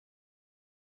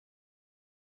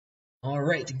All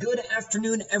right, good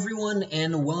afternoon, everyone,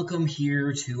 and welcome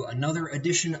here to another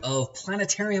edition of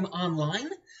Planetarium Online.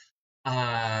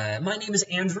 My name is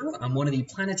Andrew. I'm one of the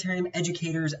planetarium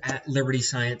educators at Liberty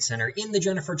Science Center in the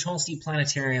Jennifer Chalsty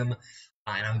Planetarium,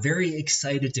 and I'm very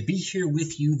excited to be here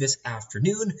with you this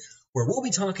afternoon, where we'll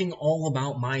be talking all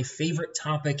about my favorite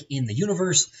topic in the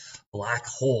universe, black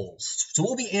holes. So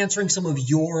we'll be answering some of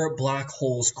your black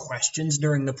holes questions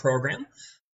during the program.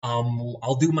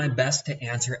 I'll do my best to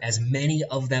answer as many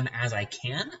of them as I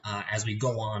can as we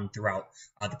go on throughout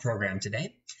the program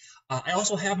today. I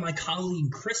also have my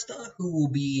colleague Krista, who will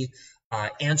be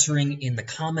answering in the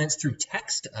comments through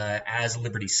text as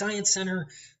Liberty Science Center,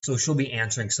 so she'll be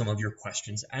answering some of your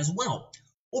questions as well.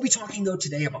 We'll be talking, though,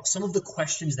 today about some of the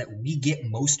questions that we get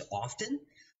most often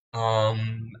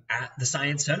at the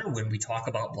Science Center when we talk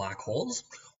about black holes.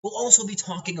 We'll also be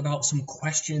talking about some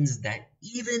questions that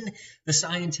even the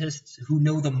scientists who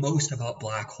know the most about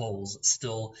black holes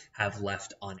still have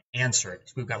left unanswered.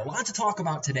 So we've got a lot to talk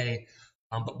about today,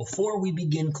 but before we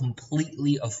begin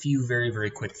completely, a few very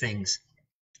quick things.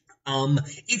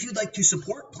 If you'd like to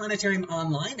support Planetarium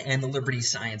Online and the Liberty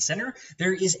Science Center,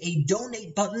 there is a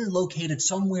donate button located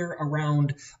somewhere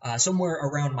around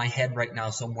my head right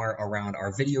now, somewhere around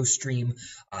our video stream.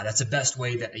 That's the best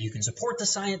way that you can support the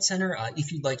Science Center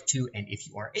if you'd like to and if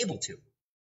you are able to.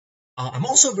 I'm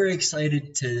also very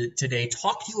excited to today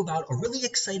talk to you about a really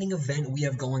exciting event we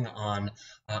have going on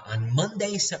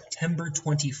Monday, September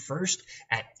 21st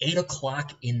at 8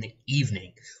 o'clock in the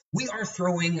evening. We are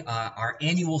throwing our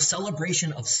annual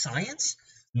celebration of science.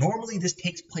 Normally this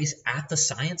takes place at the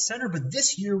Science Center, but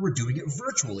this year we're doing it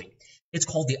virtually. It's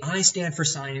called the I Stand for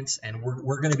Science, and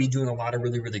we're going to be doing a lot of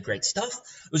really great stuff.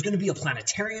 There's going to be a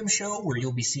planetarium show where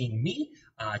you'll be seeing me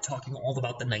talking all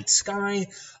about the night sky.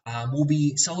 We'll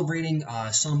be celebrating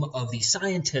some of the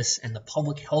scientists and the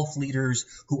public health leaders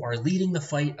who are leading the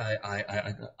fight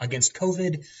against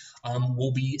COVID.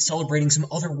 We'll be celebrating some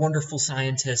other wonderful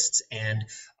scientists, and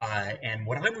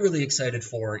what I'm really excited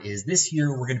for is this year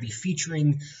we're going to be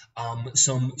featuring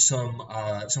some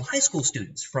high school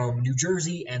students from New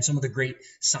Jersey and some of the great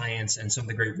science and some of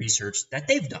the great research that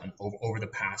they've done over the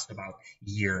past about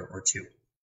year or two.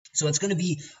 So it's going to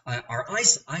be our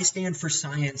I Stand for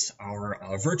Science,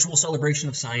 our virtual celebration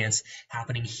of science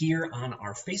happening here on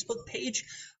our Facebook page,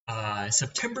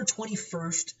 September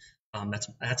 21st.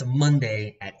 That's a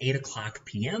Monday at 8 o'clock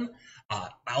p.m.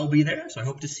 I'll be there, so I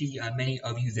hope to see many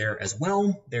of you there as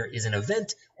well. There is an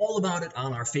event all about it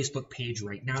on our Facebook page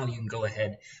right now. You can go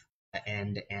ahead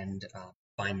and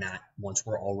find that once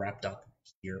we're all wrapped up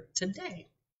here today.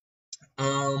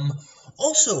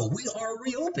 Also, we are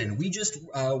reopened.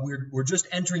 We're just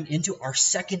entering into our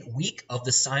second week of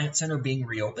the Science Center being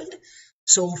reopened.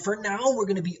 So for now, we're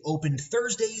going to be open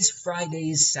Thursdays,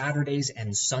 Fridays, Saturdays,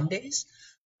 and Sundays.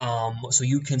 So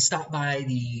you can stop by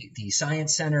the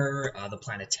Science Center. The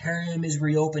planetarium is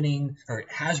reopening, or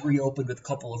it has reopened with a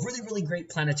couple of really great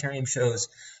planetarium shows.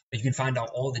 You can find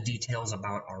out all the details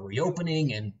about our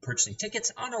reopening and purchasing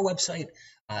tickets on our website,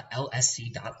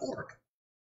 lsc.org.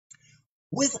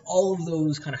 With all of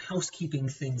those kind of housekeeping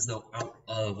things, though, out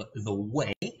of the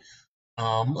way,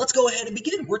 let's go ahead and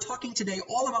begin. We're talking today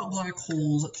all about black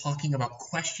holes, talking about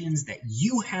questions that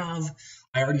you have.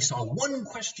 I already saw one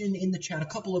question in the chat, a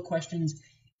couple of questions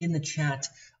in the chat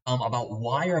about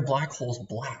why are black holes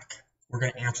black? We're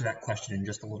going to answer that question in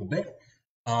just a little bit.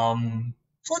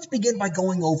 So let's begin by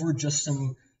going over just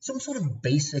some sort of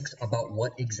basics about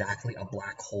what exactly a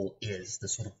black hole is, the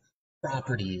sort of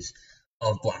properties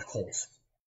of black holes.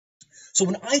 So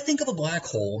when I think of a black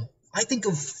hole, I think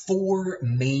of four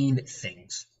main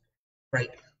things, right?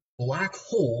 Black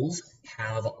holes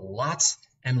have lots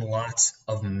and lots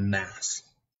of mass.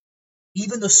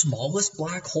 Even the smallest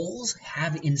black holes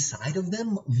have inside of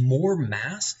them more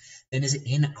mass than is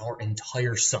in our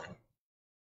entire sun.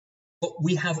 But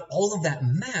we have all of that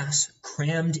mass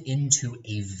crammed into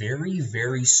a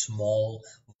very small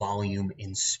volume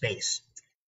in space.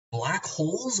 Black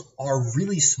holes are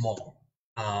really small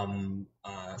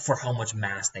for how much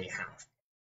mass they have,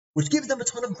 which gives them a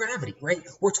ton of gravity, right?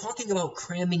 We're talking about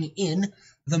cramming in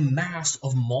the mass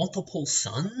of multiple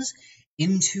suns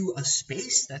into a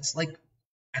space that's like,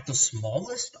 at the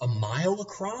smallest, a mile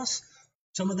across.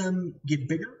 Some of them get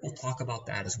bigger. We'll talk about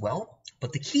that as well.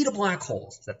 But the key to black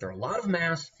holes is that they're a lot of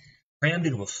mass crammed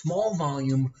into a small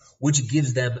volume, which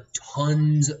gives them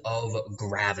tons of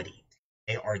gravity.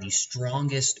 They are the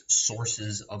strongest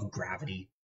sources of gravity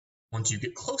once you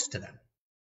get close to them.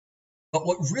 But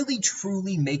what really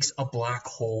truly makes a black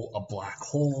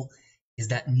hole is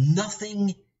that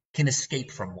nothing can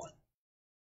escape from one.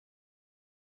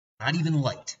 Not even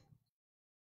light.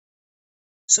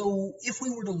 So if we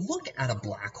were to look at a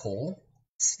black hole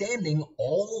standing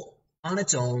all on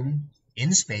its own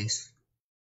in space,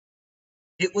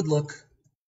 it would look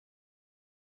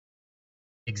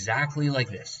exactly like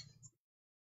this.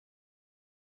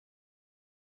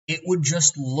 It would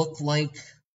just look like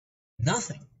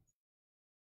nothing.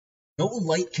 No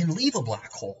light can leave a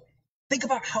black hole. Think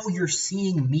about how you're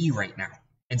seeing me right now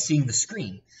and seeing the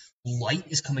screen. Light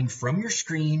is coming from your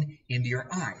screen into your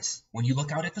eyes. When you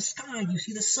look out at the sky, you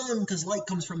see the sun because light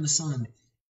comes from the sun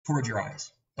towards your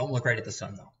eyes. Don't look right at the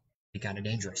sun, though. It'd be kind of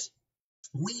dangerous.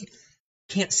 We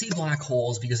can't see black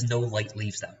holes because no light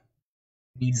leaves them.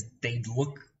 It means they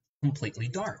look completely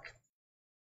dark.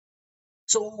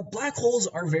 So black holes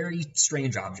are very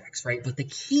strange objects, right? But the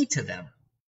key to them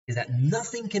is that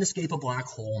nothing can escape a black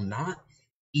hole, not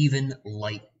even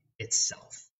light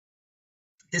itself.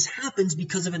 This happens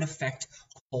because of an effect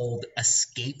called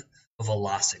escape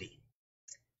velocity.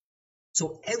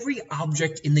 So every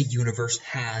object in the universe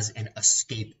has an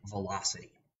escape velocity.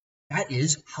 That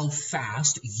is how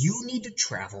fast you need to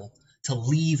travel to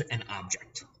leave an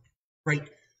object, right?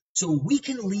 So we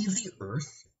can leave the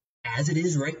Earth as it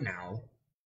is right now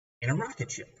in a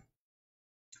rocket ship.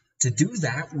 To do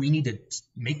that, we need to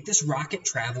make this rocket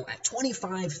travel at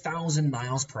 25,000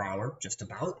 miles per hour, just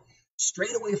about,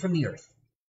 straight away from the Earth.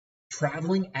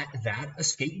 Traveling at that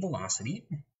escape velocity,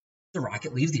 the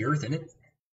rocket leaves the Earth and it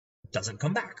doesn't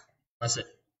come back unless it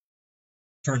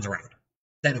turns around.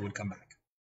 Then it would come back.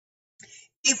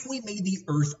 If we made the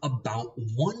Earth about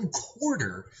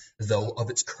 1/4, though, of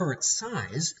its current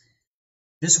size,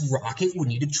 this rocket would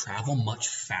need to travel much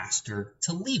faster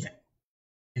to leave it.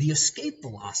 The escape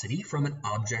velocity from an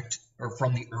object or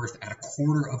from the Earth at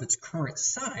 1/4 of its current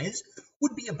size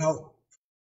would be about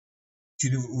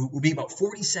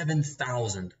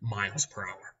 47,000 miles per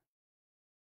hour.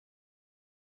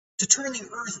 To turn the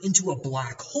Earth into a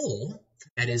black hole,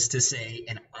 that is to say,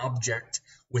 an object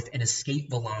with an escape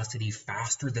velocity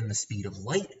faster than the speed of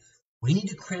light, we need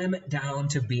to cram it down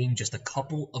to being just a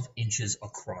couple of inches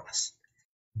across.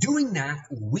 Doing that,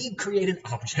 we create an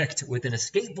object with an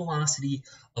escape velocity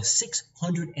of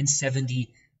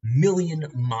 670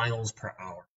 million miles per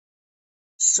hour.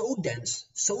 So dense,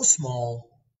 so small,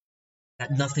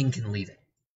 that nothing can leave it.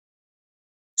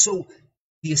 So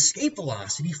the escape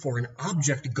velocity for an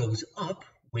object goes up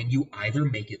when you either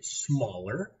make it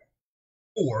smaller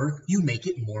or you make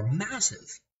it more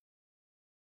massive.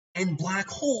 And black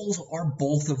holes are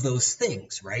both of those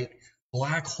things, right?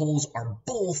 Black holes are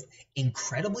both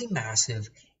incredibly massive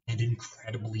and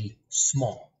incredibly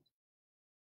small.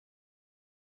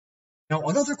 Now,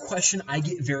 another question I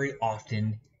get very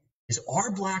often is,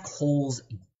 are black holes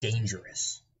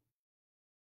dangerous?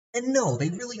 And no, they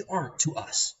really aren't to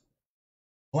us.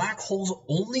 Black holes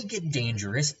only get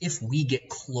dangerous if we get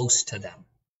close to them,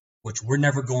 which we're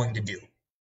never going to do,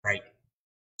 right?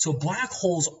 So black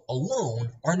holes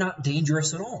alone are not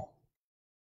dangerous at all.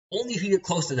 Only if you get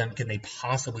close to them can they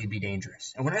possibly be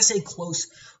dangerous. And when I say close,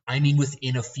 I mean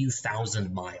within a few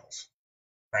thousand miles,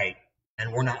 right?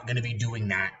 And we're not going to be doing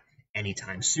that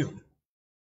anytime soon.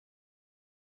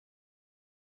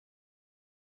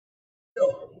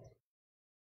 So,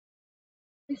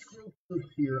 let's go through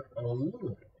here a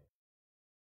little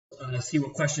bit. See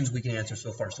what questions we can answer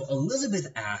so far. So Elizabeth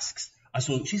asks,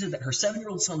 so she said that her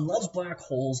 7-year-old son loves black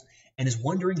holes and is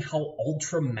wondering how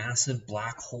ultramassive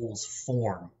black holes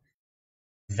form.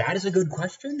 That is a good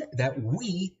question that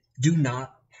we do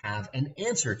not have an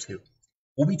answer to.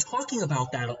 We'll be talking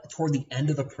about that toward the end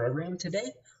of the program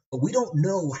today, but we don't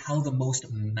know how the most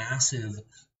massive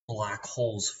black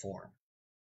holes form.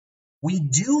 We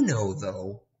do know,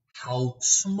 though, how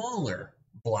smaller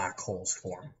black holes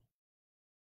form.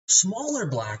 Smaller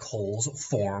black holes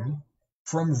form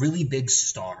from really big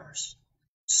stars.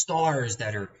 Stars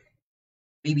that are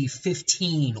maybe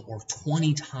 15 or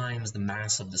 20 times the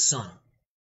mass of the sun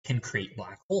can create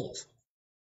black holes.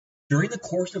 During the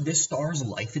course of this star's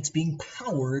life, it's being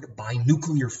powered by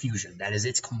nuclear fusion. That is,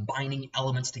 it's combining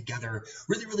elements together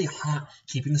really, really hot,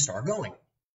 keeping the star going.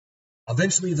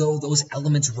 Eventually, though, those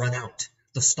elements run out.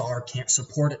 The star can't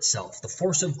support itself. The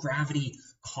force of gravity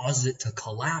causes it to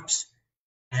collapse,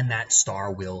 and that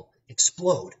star will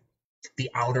explode. The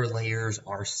outer layers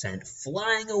are sent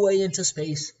flying away into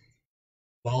space,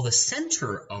 while the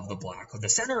center of the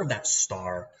center of that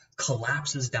star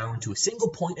collapses down to a single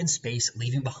point in space,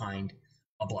 leaving behind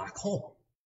a black hole.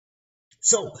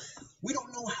 So, we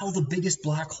don't know how the biggest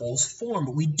black holes form,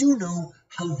 but we do know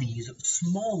how these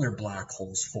smaller black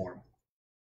holes form.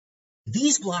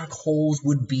 These black holes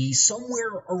would be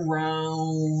somewhere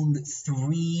around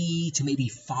 3 to maybe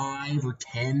 5 or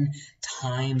 10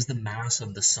 times the mass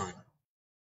of the sun.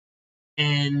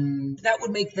 and that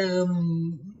would make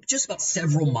them just about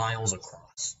several miles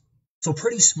across. So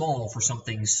pretty small for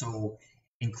something so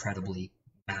incredibly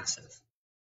massive.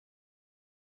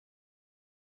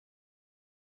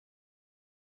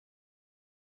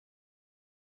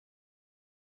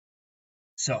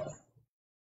 So,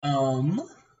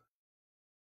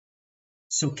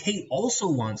 Kate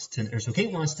wants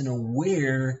to know,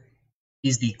 where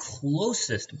is the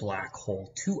closest black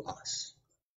hole to us?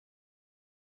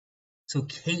 So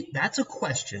Kate, that's a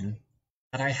question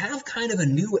that I have kind of a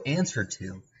new answer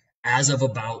to as of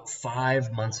about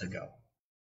 5 months ago.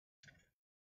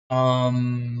 So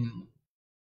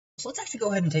let's actually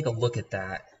go ahead and take a look at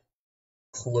that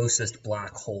closest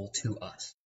black hole to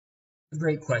us.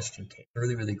 Great question, Kate.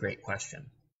 Really, really great question.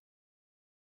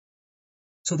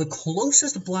 So the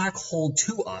closest black hole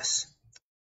to us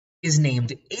is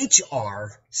named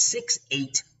HR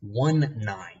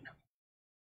 6819.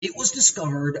 It was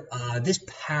discovered this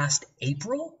past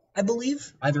April, I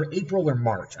believe, either April or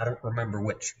March. I don't remember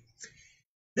which.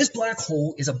 This black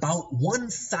hole is about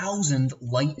 1,000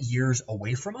 light years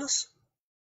away from us,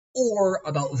 or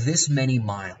about this many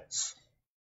miles,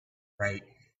 right?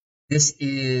 This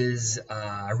is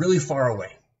really far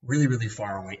away, really, really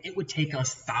far away. It would take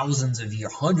us thousands of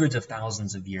years, hundreds of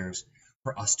thousands of years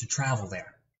for us to travel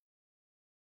there.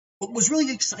 What was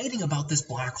really exciting about this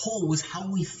black hole was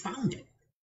how we found it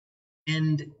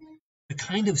and the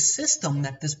kind of system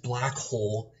that this black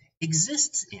hole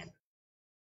exists in.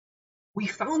 We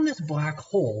found this black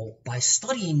hole by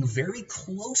studying very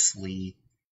closely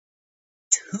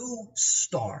two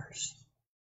stars.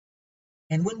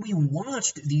 And when we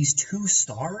watched these two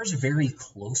stars very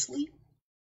closely,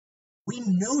 we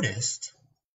noticed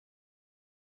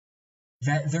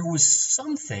that there was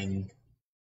something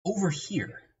over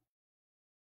here.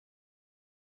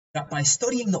 That by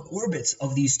studying the orbits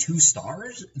of these two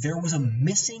stars, there was a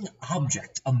missing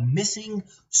object, a missing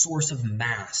source of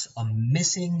mass, a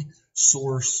missing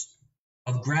source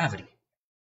of gravity.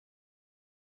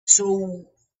 So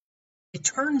it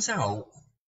turns out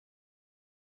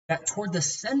that toward the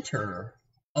center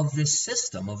of this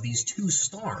system, of these two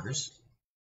stars,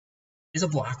 is a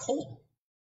black hole,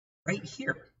 right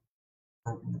here,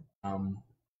 or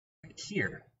right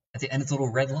here, at the end of the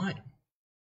little red line.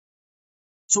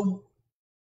 So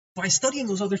by studying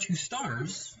those other two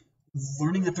stars,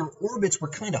 learning that their orbits were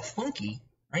kind of funky,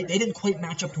 right? They didn't quite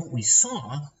match up to what we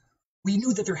saw. We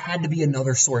knew that there had to be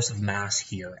another source of mass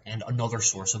here and another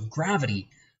source of gravity,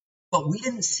 but we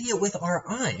didn't see it with our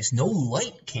eyes. No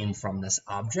light came from this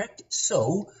object,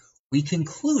 so we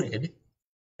concluded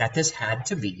that this had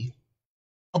to be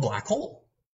a black hole,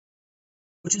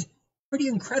 which is pretty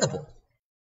incredible.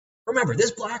 Remember,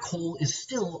 this black hole is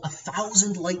still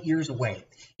 1,000 light years away.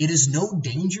 It is no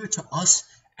danger to us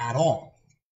at all.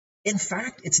 In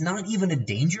fact, it's not even a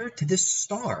danger to this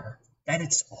star that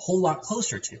it's a whole lot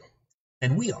closer to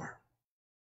than we are.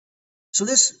 So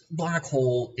this black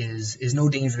hole is no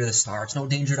danger to the star. It's no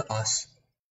danger to us.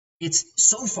 It's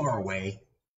so far away,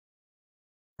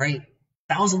 right?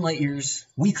 1,000 light years.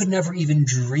 We could never even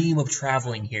dream of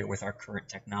traveling here with our current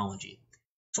technology.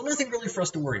 So nothing really for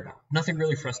us to worry about. Nothing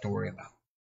really for us to worry about.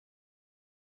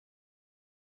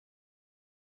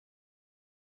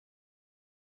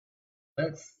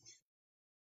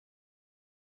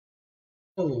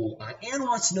 Anne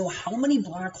wants to know, how many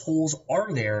black holes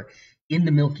are there in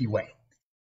the Milky Way?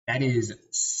 That is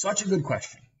such a good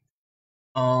question.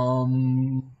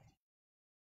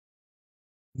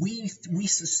 We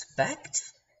suspect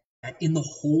that in the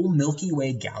whole Milky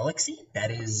Way galaxy,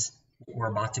 that is what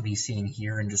we're about to be seeing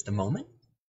here in just a moment,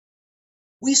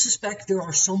 we suspect there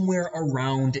are somewhere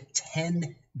around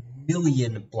 10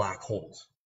 million black holes.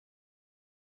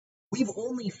 We've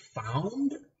only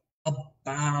found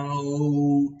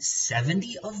about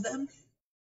 70 of them,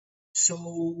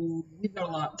 so we've got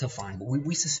a lot to find. But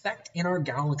we suspect in our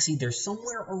galaxy there's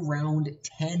somewhere around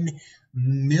 10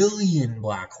 million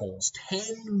black holes,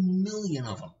 10 million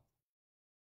of them.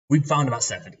 We've found about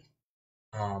 70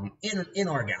 in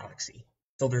our galaxy,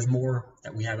 so there's more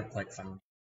that we haven't quite found.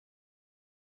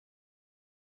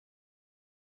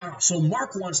 So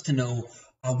Mark wants to know,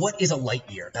 what is a light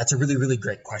year? That's a really, really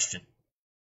great question.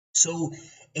 So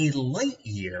a light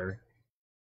year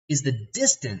is the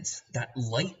distance that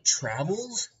light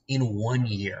travels in 1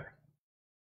 year.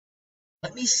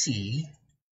 Let me see.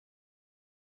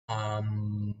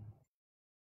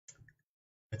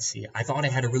 Let's see. I thought I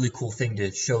had a really cool thing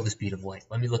to show the speed of light.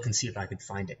 Let me look and see if I could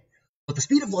find it. But the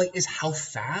speed of light is how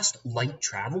fast light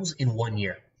travels in 1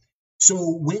 year. So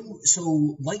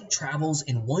light travels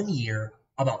in 1 year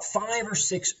about 5 or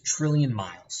 6 trillion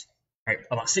miles. Right,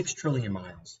 about 6 trillion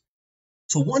miles.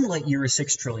 So 1 light year is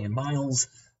 6 trillion miles,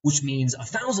 which means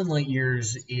 1,000 light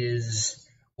years is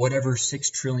whatever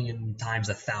 6 trillion times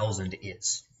 1,000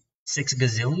 is. 6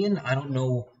 gazillion? I don't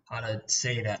know how to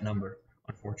say that number,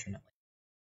 unfortunately.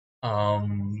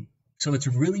 So it's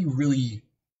really, really,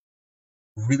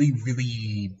 really,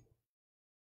 really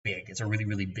big. It's a really,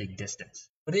 really big distance.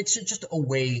 But it's just a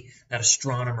way that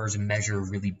astronomers measure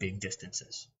really big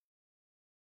distances.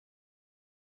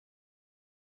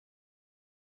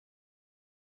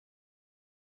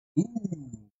 Ooh.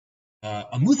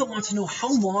 Amutha wants to know, how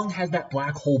long has that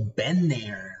black hole been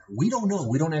there? We don't know.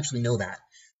 We don't actually know that.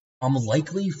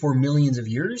 Likely for millions of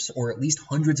years, or at least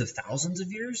hundreds of thousands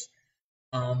of years.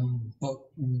 But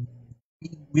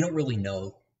we don't really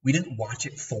know. We didn't watch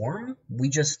it form. We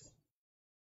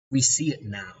see it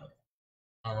now.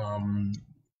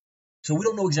 So we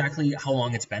don't know exactly how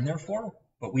long it's been there for,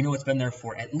 but we know it's been there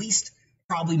for at least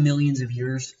probably millions of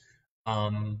years,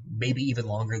 maybe even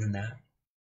longer than that.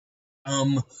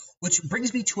 Which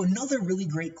brings me to another really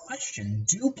great question.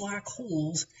 Do black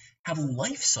holes have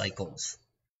life cycles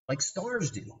like stars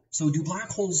do? So do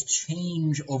black holes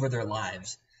change over their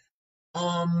lives?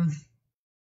 Kind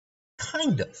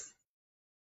of.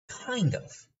 Kind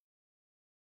of.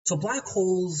 So black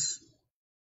holes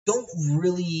don't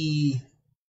really,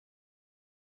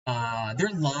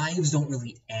 their lives don't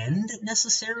really end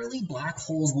necessarily. Black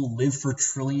holes will live for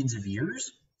trillions of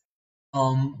years.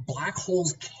 Black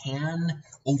holes can,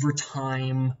 over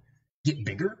time, get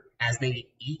bigger as they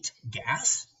eat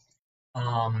gas,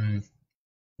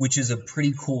 which is a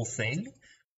pretty cool thing.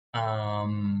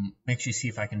 Actually, see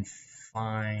if I can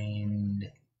find.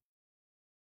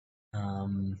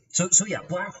 So yeah,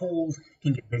 black holes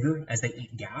can get bigger as they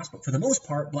eat gas, but for the most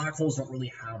part, black holes don't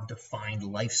really have defined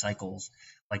life cycles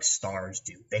like stars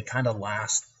do. They kind of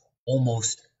last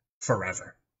almost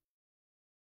forever.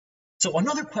 So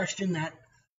another question that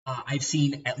I've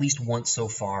seen at least once so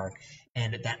far,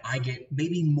 and that I get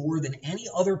maybe more than any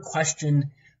other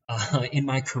question in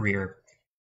my career,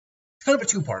 it's kind of a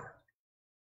two-parter.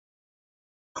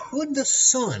 Could the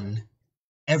sun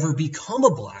ever become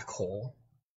a black hole,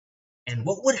 and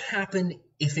what would happen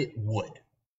if it would?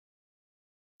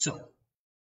 So,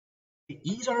 to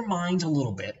ease our minds a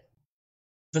little bit,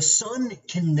 the sun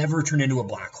can never turn into a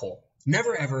black hole.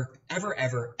 Never, ever, ever,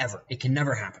 ever, ever. It can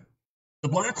never happen. The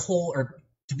black hole, or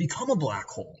to become a black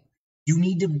hole, you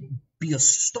need to be a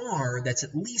star that's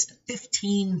at least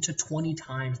 15 to 20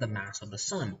 times the mass of the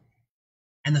sun.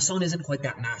 And the sun isn't quite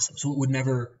that massive, so it would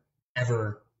never,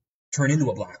 ever turn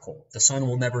into a black hole. The sun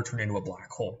will never turn into a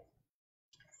black hole.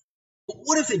 But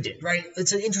what if it did, right?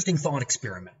 It's an interesting thought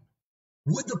experiment.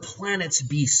 Would the planets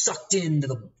be sucked into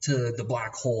the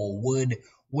black hole?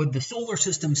 Would the solar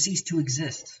system cease to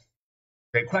exist?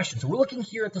 Great question. So we're looking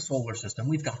here at the solar system.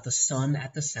 We've got the sun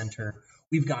at the center.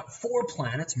 We've got 4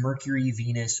 planets, Mercury,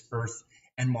 Venus, Earth,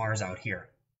 and Mars out here.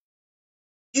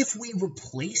 If we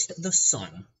replaced the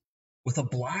sun with a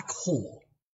black hole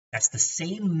that's the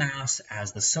same mass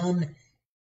as the sun,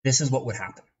 this is what would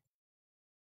happen.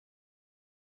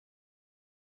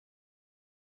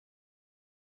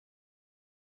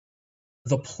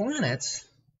 The planets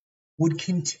would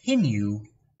continue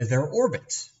their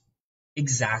orbits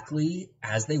exactly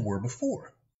as they were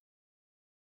before.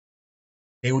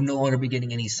 They would no longer be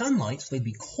getting any sunlight, so they'd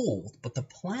be cold, but the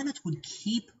planets would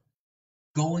keep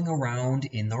going around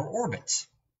in their orbits,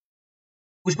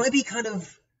 which might be kind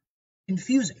of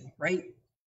confusing, right?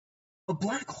 But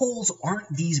black holes aren't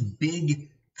these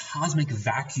big cosmic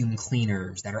vacuum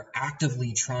cleaners that are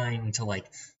actively trying to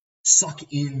suck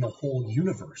in the whole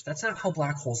universe. That's not how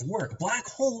black holes work. Black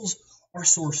holes are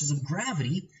sources of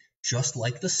gravity, just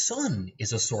like the sun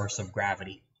is a source of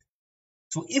gravity.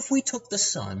 So if we took the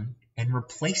sun and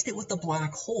replaced it with a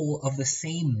black hole of the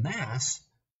same mass,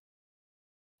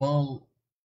 well,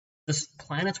 the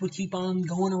planets would keep on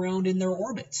going around in their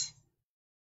orbits,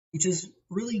 which is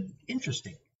really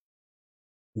interesting.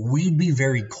 We'd be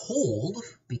very cold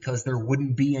because there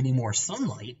wouldn't be any more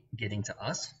sunlight getting to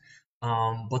us,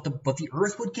 but the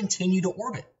Earth would continue to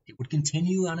orbit. It would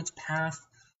continue on its path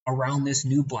around this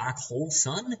new black hole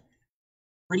sun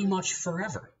pretty much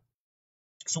forever.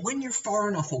 So when you're far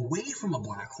enough away from a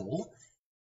black hole,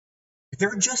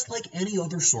 they're just like any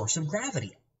other source of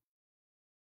gravity.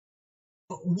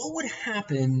 But what would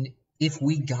happen if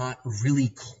we got really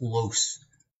close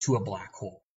to a black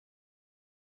hole?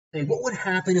 Say, what would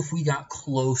happen if we got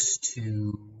close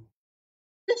to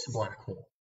this black hole?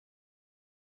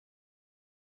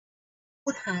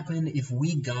 What would happen if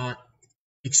we got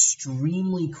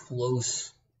extremely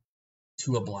close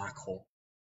to a black hole?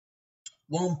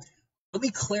 Well, let me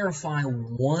clarify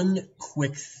one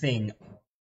quick thing.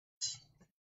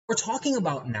 we're talking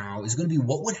about now is going to be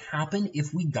what would happen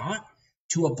if we got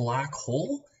to a black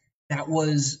hole that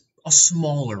was a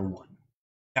smaller one,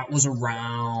 that was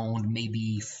around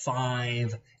maybe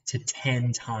 5 to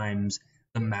 10 times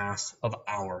the mass of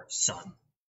our sun.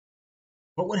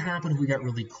 What would happen if we got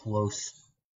really close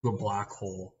to a black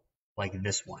hole like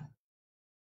this one?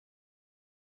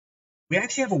 We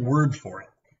actually have a word for it,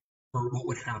 for what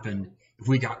would happen if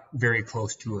we got very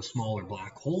close to a smaller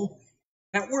black hole.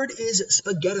 That word is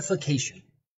spaghettification.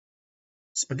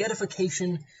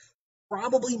 Spaghettification,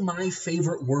 probably my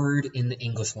favorite word in the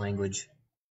English language.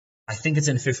 I think it's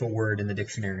an official word in the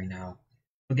dictionary now.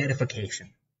 Spaghettification.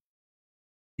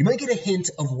 You might get a hint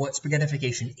of what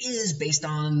spaghettification is based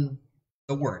on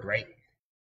the word, right?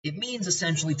 It means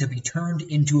essentially to be turned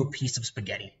into a piece of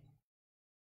spaghetti.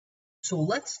 So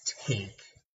let's take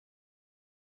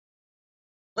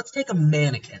a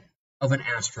mannequin of an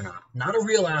astronaut, not a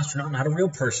real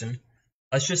person.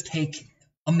 Let's just take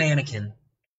a mannequin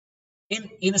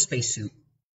in a spacesuit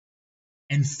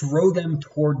and throw them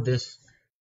toward this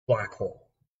black hole.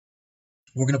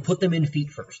 We're going to put them in feet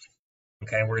first.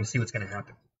 Okay, we're going to see what's going to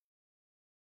happen.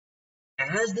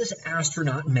 As this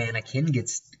astronaut mannequin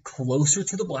gets closer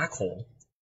to the black hole,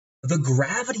 the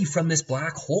gravity from this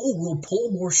black hole will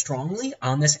pull more strongly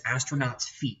on this astronaut's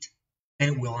feet than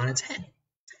it will on its head.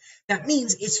 That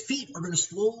means its feet are going to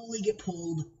slowly get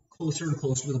pulled closer and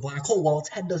closer to the black hole, while its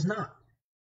head does not.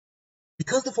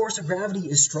 Because the force of gravity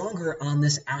is stronger on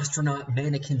this astronaut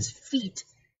mannequin's feet,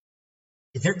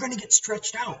 they're going to get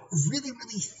stretched out really,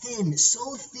 really thin,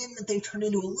 so thin that they turn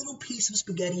into a little piece of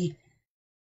spaghetti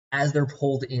as they're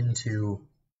pulled into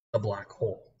the black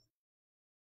hole.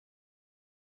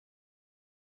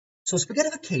 So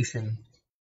spaghettification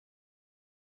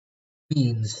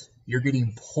means you're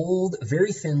getting pulled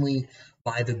very thinly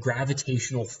by the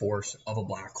gravitational force of a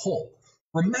black hole.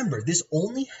 Remember, this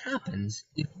only happens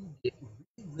if you get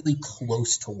really, really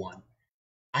close to one.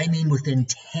 I mean within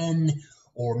 10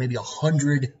 or maybe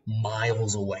 100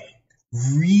 miles away.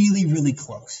 Really, really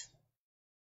close.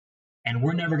 And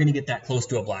we're never going to get that close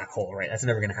to a black hole, right? That's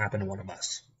never going to happen to one of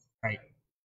us, right?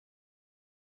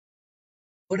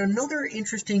 But another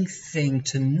interesting thing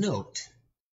to note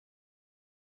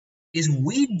is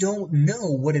we don't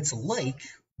know what it's like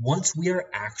once we are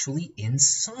actually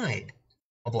inside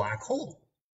a black hole.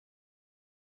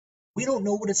 We don't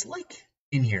know what it's like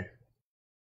in here,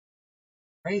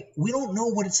 right? We don't know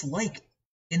what it's like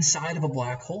inside of a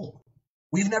black hole.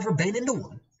 We've never been into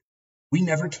one. We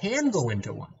never can go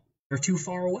into one. They're too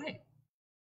far away.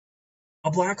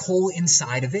 A black hole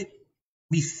inside of it,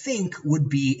 we think would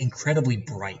be incredibly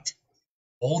bright.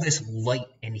 All this light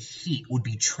and heat would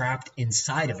be trapped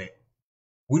inside of it.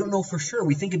 We don't know for sure.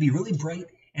 We think it'd be really bright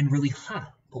and really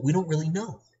hot, but we don't really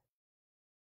know.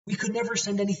 We could never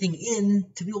send anything in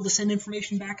to be able to send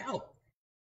information back out,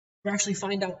 or actually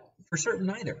find out for certain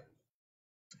either.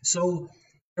 So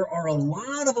there are a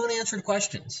lot of unanswered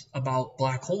questions about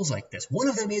black holes like this. One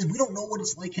of them is we don't know what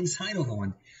it's like inside of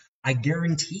one. I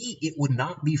guarantee it would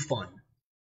not be fun.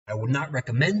 I would not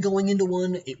recommend going into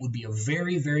one. It would be a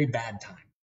very, very bad time.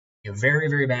 A very,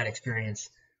 very bad experience.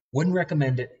 Wouldn't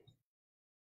recommend it.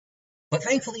 But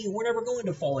thankfully, we're never going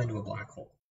to fall into a black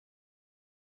hole.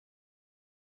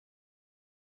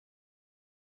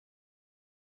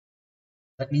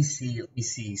 Let me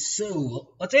see.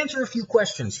 So let's answer a few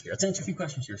questions here.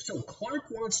 So Clark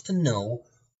wants to know,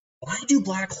 why do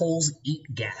black holes eat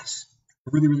gas?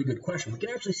 A really, really good question. We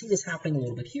can actually see this happening a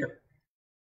little bit here.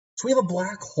 So we have a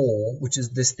black hole, which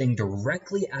is this thing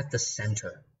directly at the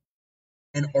center.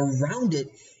 And around it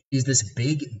is this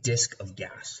big disk of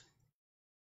gas.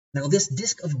 Now, this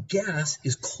disk of gas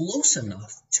is close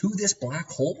enough to this black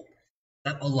hole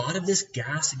that a lot of this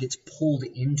gas gets pulled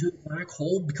into the black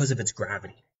hole because of its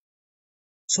gravity.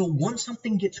 So once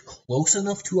something gets close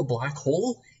enough to a black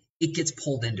hole, it gets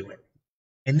pulled into it.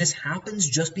 And this happens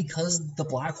just because the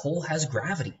black hole has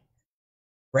gravity,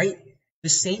 right? The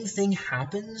same thing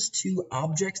happens to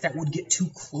objects that would get too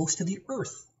close to the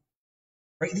Earth,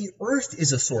 right? The Earth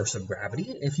is a source of gravity.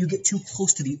 If you get too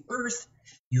close to the Earth,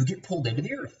 you get pulled into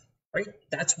the Earth, right?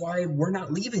 That's why we're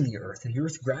not leaving the Earth. The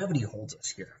Earth's gravity holds us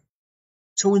here.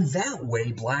 So in that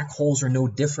way, black holes are no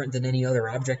different than any other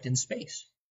object in space.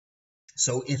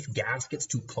 So if gas gets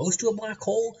too close to a black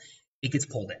hole, it gets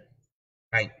pulled in,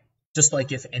 right? Just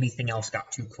like if anything else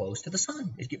got too close to the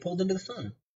sun, it'd get pulled into the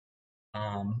sun.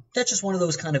 That's just one of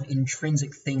those kind of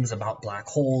intrinsic things about black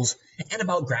holes and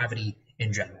about gravity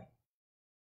in general.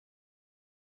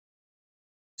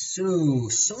 So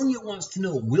Sonia wants to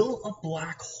know, will a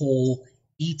black hole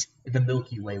eat the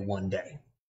Milky Way one day?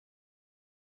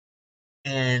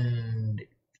 And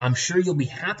I'm sure you'll be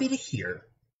happy to hear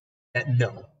that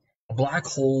no, a black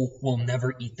hole will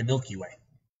never eat the Milky Way.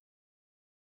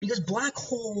 Because black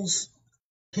holes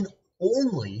can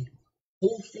only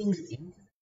hold things in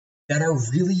that are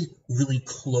really, really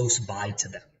close by to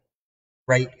them,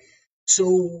 right?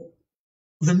 So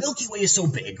the Milky Way is so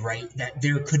big, right, that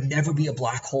there could never be a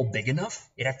black hole big enough.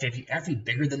 It'd have to be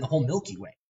bigger than the whole Milky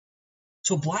Way.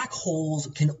 So black holes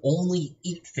can only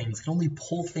eat things, can only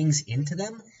pull things into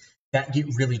them that get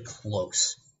really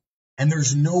close. And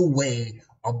there's no way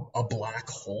a black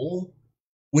hole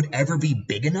would ever be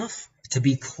big enough to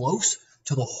be close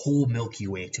to the whole Milky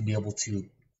Way to be able to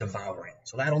devour it.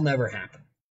 So that'll never happen.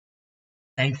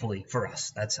 Thankfully for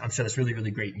us. I'm sure that's really,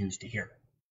 really great news to hear.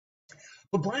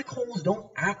 But black holes don't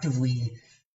actively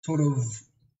sort of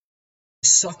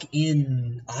suck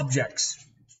in objects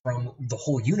from the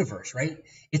whole universe, right?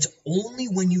 It's only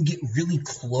when you get really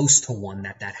close to one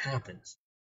that happens.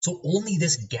 So only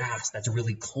this gas that's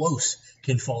really close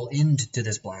can fall into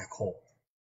this black hole.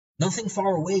 Nothing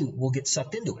far away will get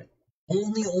sucked into it.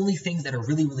 Only things that are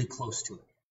really, really close to it.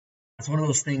 That's one of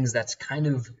those things that's kind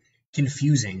of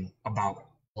confusing about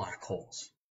black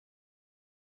holes.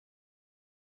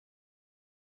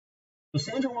 So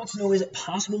Sandra wants to know, is it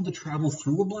possible to travel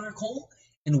through a black hole?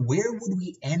 And where would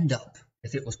we end up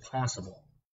if it was possible?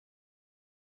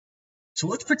 So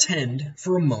let's pretend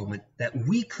for a moment that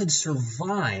we could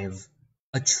survive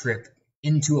a trip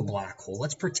into a black hole.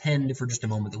 Let's pretend for just a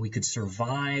moment that we could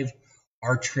survive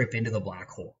our trip into the black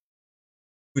hole,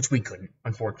 which we couldn't,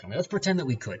 unfortunately. Let's pretend that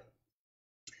we could.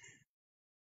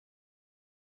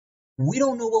 We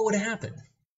don't know what would happen.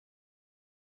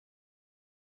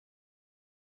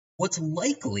 What's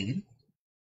likely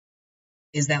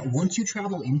is that once you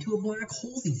travel into a black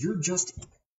hole, you're just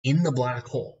in the black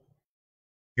hole.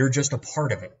 You're just a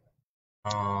part of it.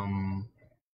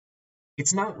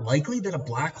 It's not likely that a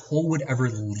black hole would ever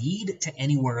lead to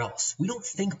anywhere else. We don't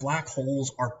think black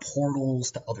holes are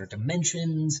portals to other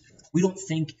dimensions. We don't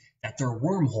think that they're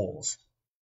wormholes.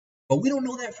 But we don't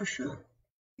know that for sure.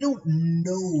 We don't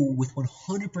know with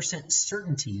 100%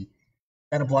 certainty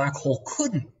that a black hole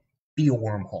couldn't be a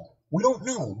wormhole. We don't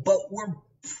know, but we're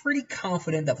pretty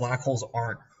confident that black holes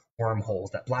aren't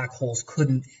wormholes, that black holes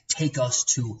couldn't take us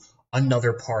to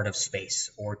another part of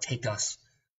space or take us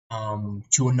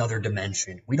to another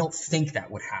dimension. We don't think that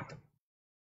would happen.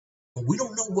 But we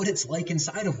don't know what it's like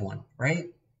inside of one, right?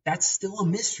 That's still a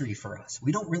mystery for us.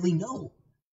 We don't really know,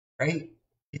 right?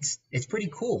 It's pretty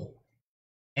cool.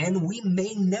 And we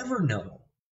may never know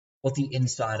what the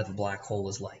inside of a black hole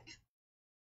is like,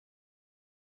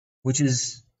 which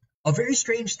is a very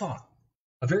strange thought.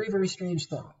 A very, very strange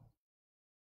thought.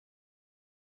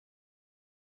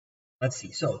 Let's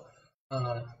see. So,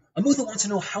 Amutha wants to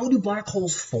know, how do black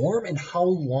holes form and how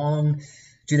long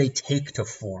do they take to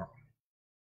form?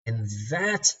 And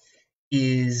that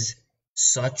is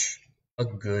such a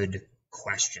good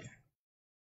question.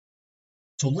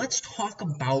 So let's talk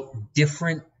about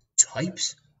different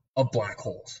types of black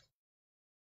holes.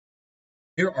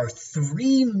 There are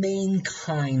three main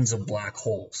kinds of black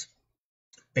holes.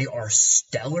 They are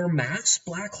stellar mass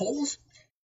black holes.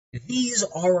 These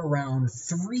are around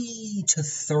 3 to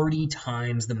 30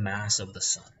 times the mass of the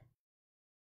sun.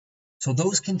 So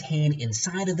those contain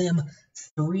inside of them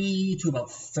 3 to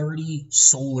about 30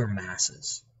 solar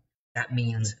masses. That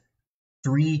means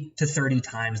 3 to 30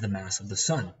 times the mass of the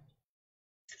sun.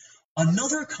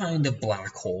 Another kind of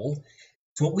black hole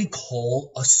is what we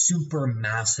call a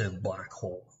supermassive black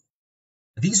hole.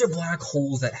 These are black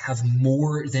holes that have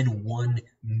more than 1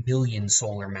 million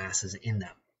solar masses in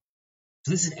them.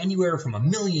 So this is anywhere from 1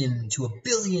 million to 1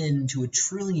 billion to 1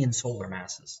 trillion solar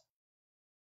masses.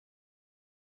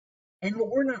 And what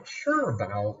we're not sure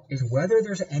about is whether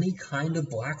there's any kind of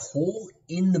black hole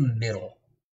in the middle,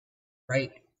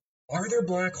 right? Are there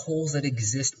black holes that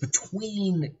exist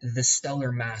between the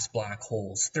stellar mass black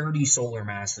holes, 30 solar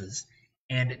masses,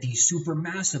 and the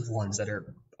supermassive ones that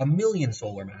are 1 million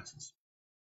solar masses?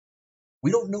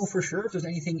 We don't know for sure if there's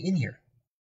anything in here.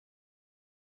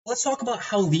 Let's talk about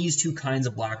how these two kinds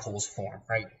of black holes form,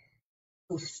 right?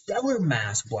 So stellar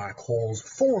mass black holes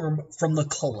form from the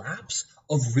collapse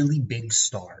of really big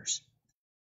stars.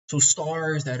 So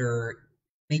stars that are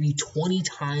maybe 20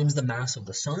 times the mass of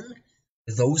the sun,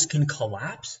 those can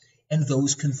collapse and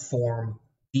those can form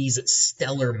these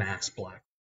stellar mass black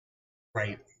holes,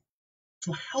 right?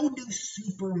 So how do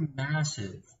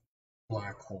supermassive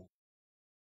black holes?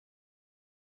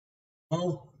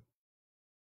 Well,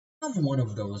 have one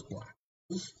of those black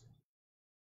holes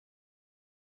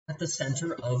at the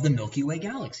center of the Milky Way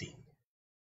galaxy,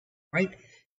 right?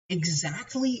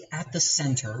 exactly at the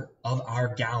center of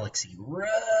our galaxy,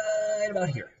 right about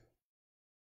here,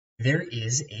 there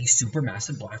is a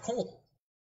supermassive black hole.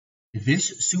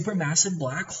 This supermassive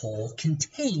black hole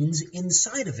contains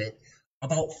inside of it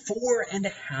about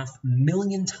 4.5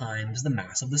 million times the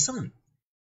mass of the sun.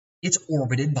 It's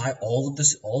orbited by all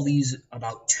these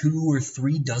about 2 or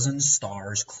 3 dozen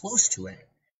stars close to it.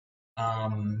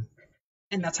 And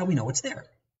that's how we know it's there.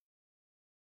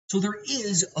 So there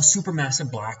is a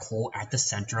supermassive black hole at the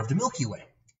center of the Milky Way.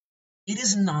 It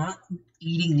is not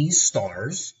eating these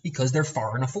stars because they're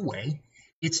far enough away.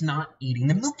 It's not eating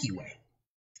the Milky Way.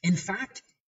 In fact,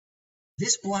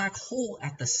 this black hole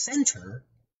at the center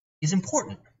is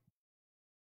important.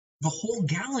 The whole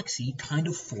galaxy kind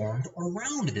of formed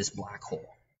around this black hole,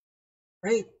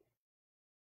 right?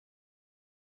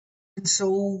 And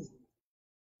so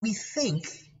we think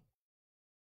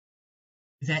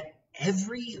that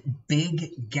every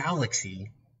big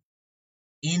galaxy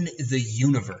in the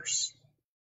universe,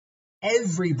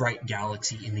 every bright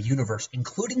galaxy in the universe,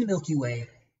 including the Milky Way,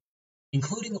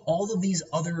 including all of these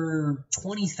other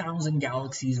 20,000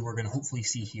 galaxies we're going to hopefully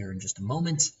see here in just a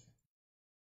moment,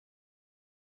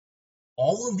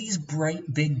 all of these bright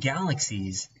big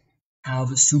galaxies have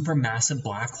supermassive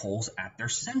black holes at their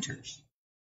centers.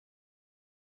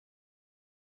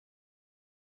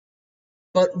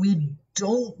 But we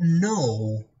don't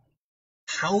know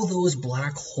how those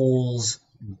black holes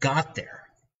got there.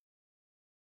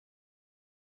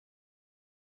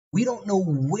 We don't know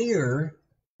where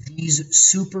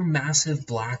these supermassive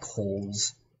black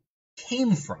holes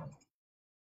came from.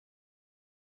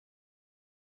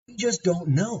 We just don't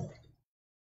know.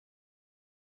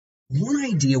 One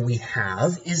idea we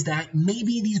have is that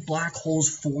maybe these black holes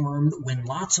formed when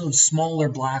lots of smaller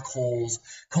black holes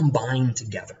combined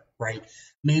together, right?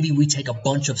 Maybe we take a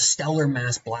bunch of stellar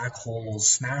mass black holes,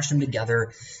 smash them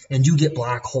together, and you get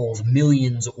black holes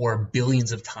millions or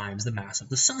billions of times the mass of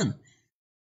the sun.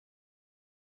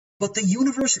 But the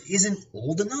universe isn't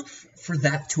old enough for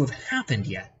that to have happened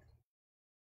yet.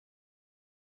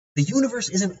 The universe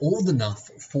isn't old enough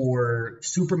for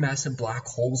supermassive black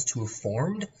holes to have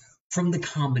formed from the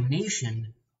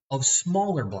combination of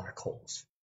smaller black holes,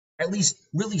 at least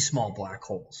really small black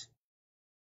holes.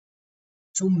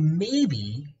 So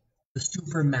maybe the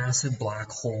supermassive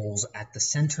black holes at the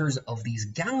centers of these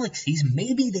galaxies,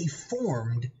 maybe they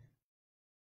formed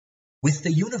with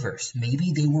the universe.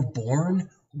 Maybe they were born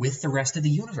with the rest of the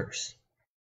universe.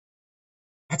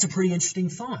 That's a pretty interesting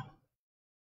thought.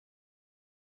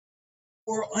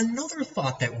 Or another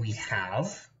thought that we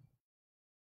have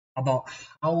about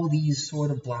how these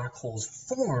sort of black holes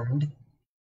formed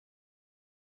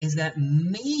is that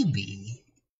maybe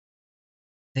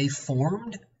they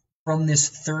formed from this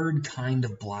third kind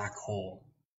of black hole.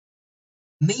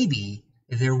 Maybe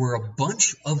there were a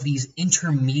bunch of these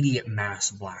intermediate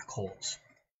mass black holes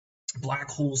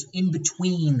in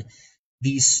between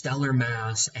these stellar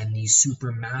mass and these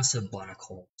supermassive black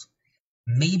holes.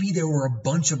 Maybe there were a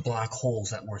bunch of black holes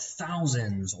that were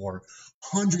thousands or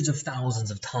hundreds of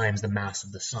thousands of times the mass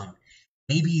of the sun.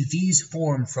 Maybe these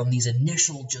formed from these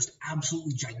initial just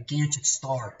absolutely gigantic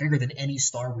star, bigger than any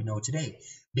star we know today.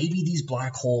 Maybe these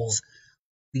black holes,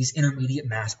 these intermediate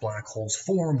mass black holes,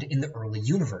 formed in the early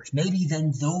universe. Maybe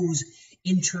then those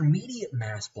intermediate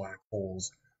mass black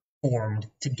holes formed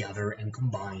together and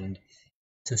combined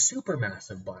to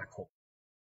supermassive black holes.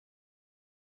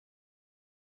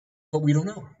 But we don't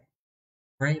know,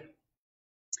 right?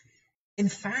 In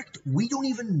fact, we don't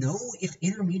even know if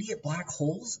intermediate black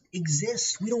holes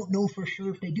exist. We don't know for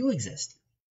sure if they do exist.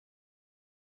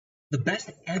 The best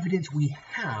evidence we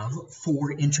have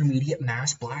for intermediate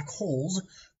mass black holes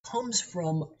comes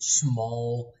from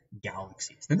small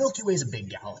galaxies. The Milky Way is a big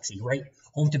galaxy, right?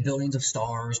 Home to billions of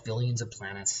stars, billions of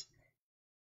planets.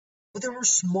 But there are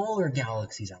smaller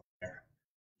galaxies out there.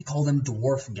 We call them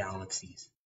dwarf galaxies.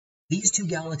 These two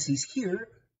galaxies here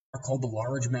are called the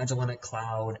Large Magellanic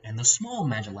Cloud and the Small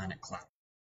Magellanic Cloud.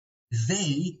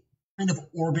 They kind of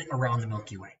orbit around the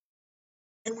Milky Way.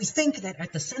 And we think that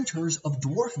at the centers of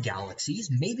dwarf galaxies,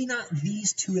 maybe not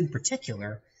these two in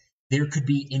particular, there could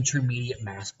be intermediate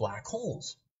mass black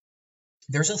holes.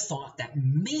 There's a thought that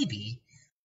maybe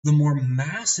the more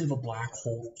massive a black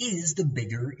hole is, the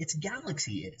bigger its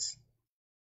galaxy is.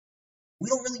 We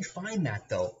don't really find that,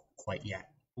 though, quite yet.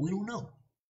 We don't know.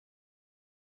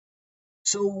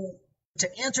 So,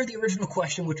 to answer the original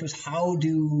question, which was how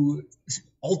do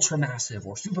ultramassive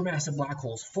or supermassive black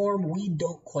holes form, we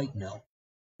don't quite know.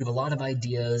 We have a lot of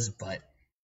ideas, but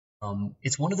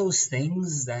it's one of those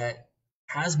things that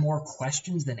has more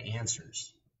questions than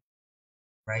answers,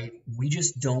 right? We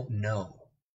just don't know.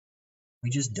 We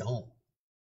just don't,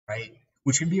 right?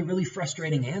 Which can be a really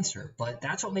frustrating answer, but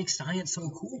that's what makes science so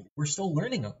cool. We're still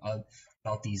learning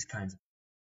about these kinds of.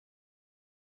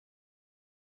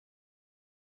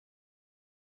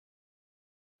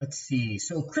 Let's see.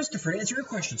 So, Christopher, to answer your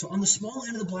question, so on the small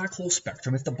end of the black hole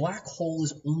spectrum, if the black hole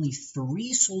is only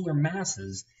 3 solar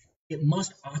masses, it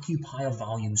must occupy a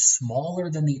volume smaller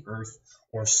than the Earth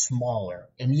or smaller.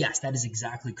 And yes, that is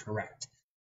exactly correct.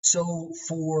 So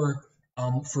for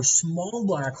small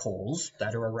black holes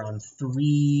that are around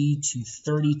 3 to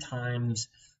 30 times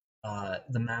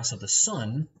the mass of the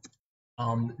sun,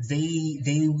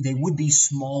 they would be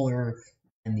smaller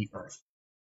than the Earth.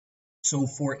 So,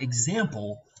 for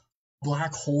example, a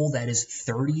black hole that is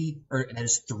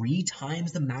 3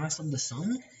 times the mass of the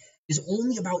sun is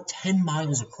only about 10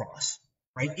 miles across,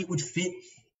 right? It would fit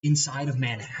inside of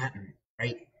Manhattan,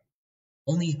 right?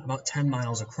 Only about 10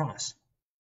 miles across.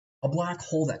 A black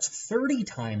hole that's 30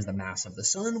 times the mass of the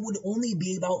sun would only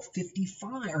be about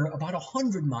 55 or about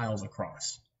 100 miles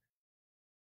across.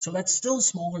 So that's still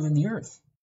smaller than the Earth,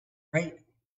 right?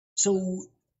 So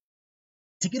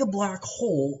to get a black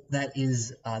hole that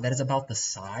is about the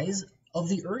size of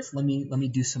the Earth, let me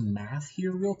do some math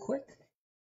here real quick.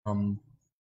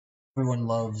 Everyone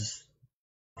loves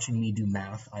watching me do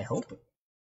math, I hope.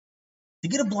 To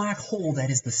get a black hole that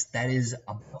is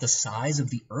about the size of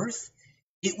the Earth,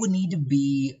 it would need to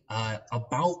be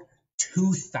about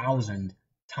 2,000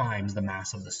 times the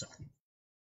mass of the sun.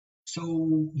 So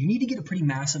you need to get a pretty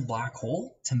massive black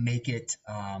hole to make it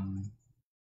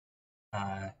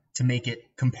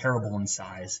comparable in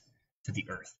size to the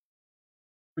Earth.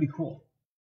 Pretty cool.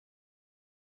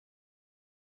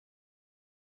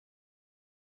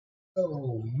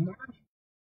 So,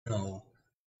 no.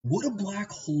 Would a black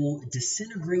hole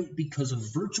disintegrate because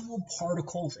of virtual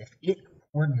particles if it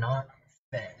were not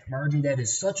fed? Margie, that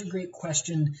is such a great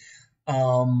question.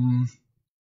 And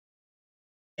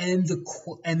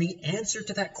the answer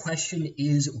to that question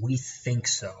is we think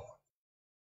so.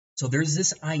 So there's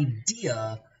this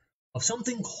idea of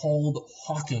something called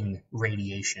Hawking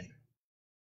radiation.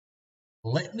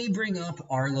 Let me bring up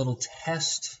our little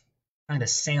test kind of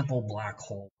sample black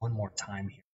hole one more time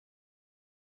here.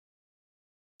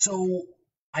 So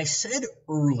I said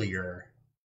earlier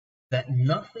that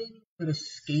nothing could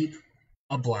escape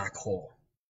a black hole.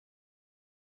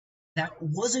 That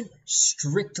wasn't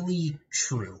strictly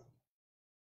true.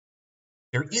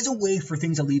 There is a way for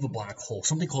things to leave a black hole,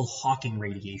 something called Hawking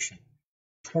radiation.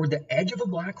 Toward the edge of a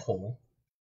black hole,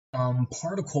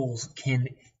 particles can,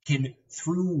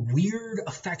 through weird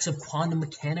effects of quantum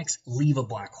mechanics, leave a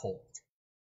black hole.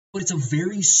 But it's a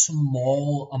very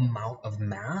small amount of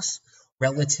mass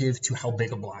relative to how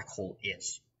big a black hole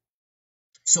is.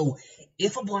 So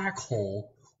if a black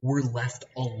hole were left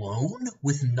alone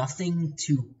with nothing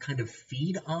to kind of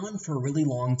feed on for a really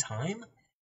long time,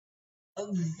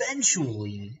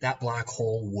 eventually that black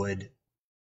hole would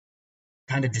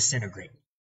kind of disintegrate.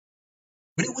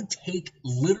 But it would take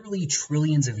literally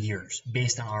trillions of years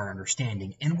based on our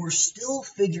understanding, and we're still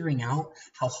figuring out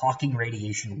how Hawking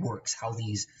radiation works, how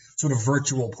these sort of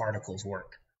virtual particles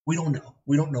work. We don't know.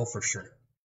 We don't know for sure.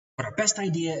 But our best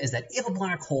idea is that if a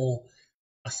black hole,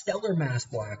 a stellar mass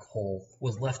black hole,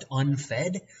 was left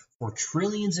unfed for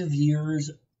trillions of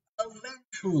years,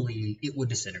 eventually it would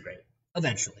disintegrate.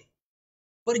 Eventually.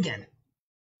 But again,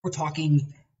 we're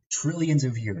talking trillions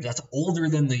of years. That's older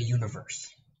than the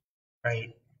universe,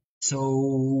 right?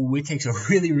 So it takes a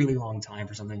really, really long time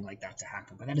for something like that to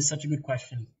happen. But that is such a good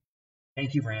question.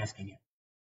 Thank you for asking it.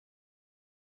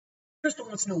 Crystal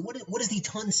wants to know, what is the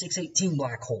Ton 618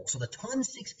 black hole? So the Ton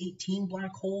 618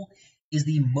 black hole is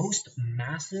the most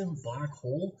massive black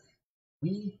hole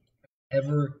we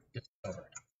ever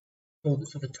discovered.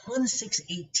 So the Ton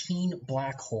 618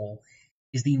 black hole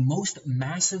is the most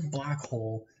massive black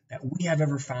hole that we have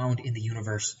ever found in the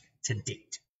universe to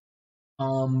date.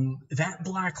 That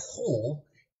black hole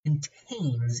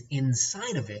contains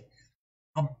inside of it,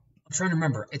 I'm trying to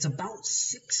remember, it's about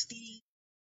 60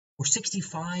 or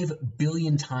 65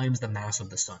 billion times the mass of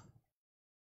the sun.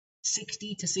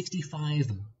 60 to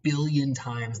 65 billion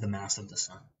times the mass of the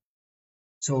sun.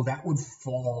 So that would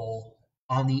fall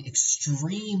on the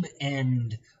extreme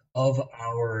end of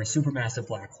our supermassive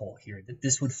black hole here. That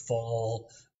this would fall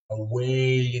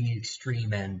away in the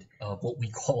extreme end of what we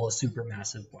call a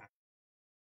supermassive black hole.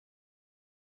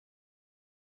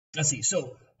 Let's see.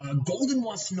 So Golden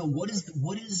wants to know what is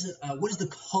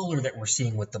the color that we're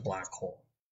seeing with the black hole?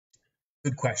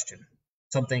 Good question.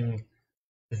 Something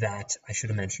that I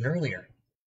should have mentioned earlier.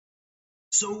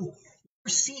 So we're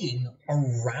seeing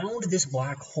around this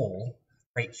black hole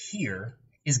right here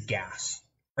is gas.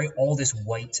 right? All this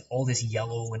white, all this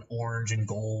yellow and orange and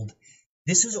gold.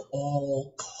 This is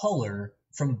all color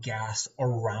from gas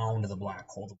around the black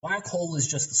hole. The black hole is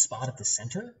just the spot at the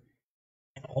center,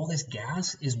 and all this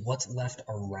gas is what's left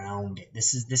around it.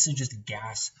 This is just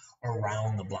gas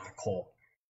around the black hole.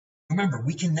 Remember,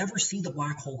 we can never see the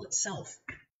black hole itself,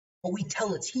 but we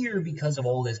tell it's here because of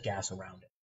all this gas around it,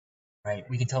 right?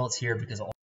 We can tell it's here because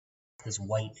all this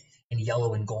white and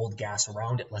yellow and gold gas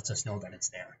around it lets us know that it's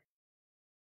there.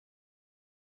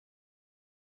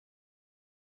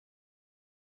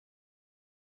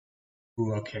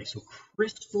 Ooh, okay, so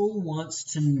Crystal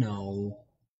wants to know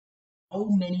how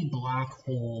many black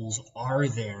holes are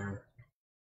there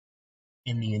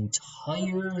in the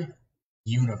entire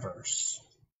universe?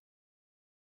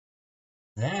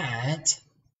 That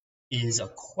is a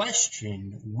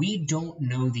question we don't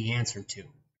know the answer to.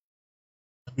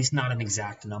 At least not an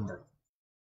exact number.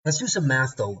 Let's do some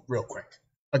math though, real quick.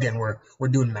 Again, we're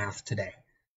doing math today.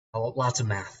 Lots of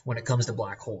math when it comes to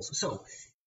black holes. So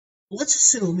let's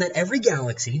assume that every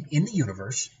galaxy in the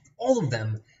universe, all of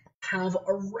them, have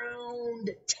around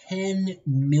 10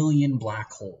 million black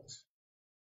holes.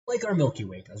 Like our Milky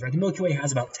Way does, right? The Milky Way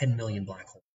has about 10 million black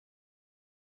holes.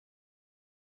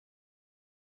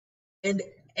 And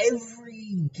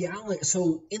every galaxy,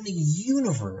 so in the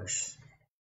universe,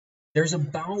 there's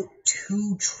about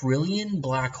 2 trillion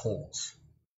black holes.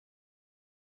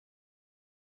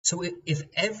 So if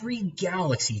every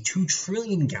galaxy, 2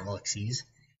 trillion galaxies,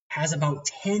 has about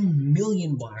 10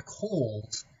 million black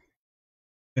holes,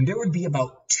 then there would be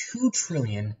about 2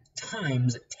 trillion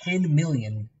times 10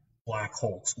 million black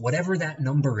holes. Whatever that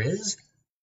number is,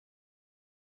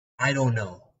 I don't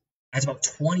know. That's about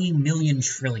 20 million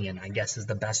trillion, I guess, is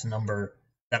the best number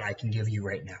that I can give you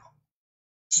right now.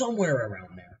 Somewhere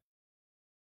around there.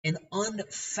 An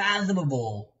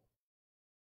unfathomable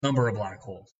number of black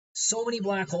holes. So many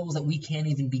black holes that we can't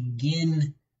even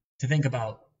begin to think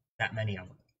about that many of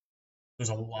them. There's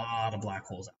a lot of black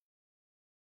holes out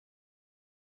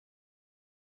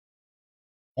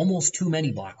there. Almost too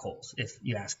many black holes, if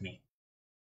you ask me.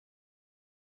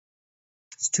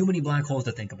 It's too many black holes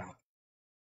to think about.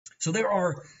 So there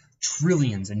are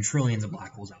trillions and trillions of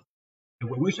black holes out there.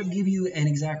 I wish I could give you an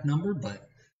exact number, but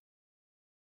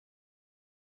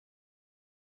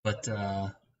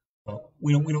well,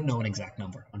 we don't know an exact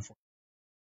number, unfortunately.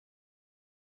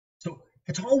 So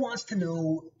Catal wants to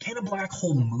know, can a black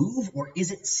hole move or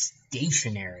is it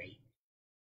stationary?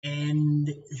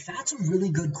 And that's a really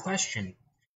good question.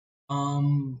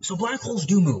 So black holes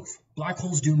do move. Black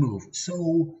holes do move.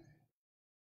 So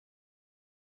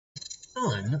the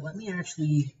sun, let me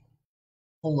actually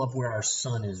pull up where our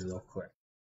sun is real quick,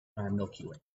 our Milky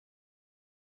Way.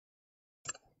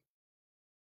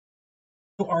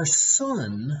 So our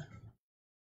sun,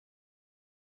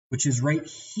 which is right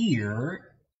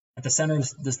here at the center of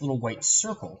this little white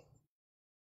circle,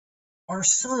 our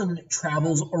sun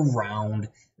travels around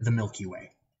the Milky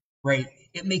Way, right?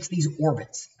 It makes these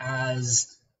orbits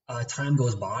as time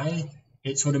goes by.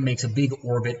 It sort of makes a big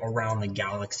orbit around the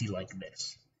galaxy like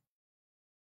this.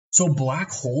 So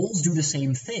black holes do the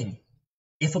same thing.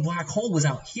 If a black hole was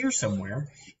out here somewhere,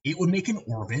 it would make an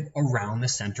orbit around the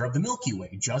center of the Milky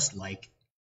Way, just like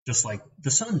the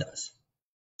sun does.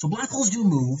 So black holes do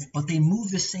move, but they move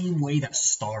the same way that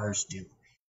stars do.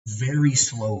 Very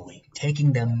slowly,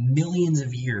 taking them millions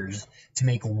of years to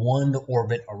make one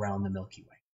orbit around the Milky Way.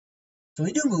 So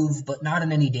they do move, but not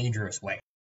in any dangerous way.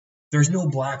 There's no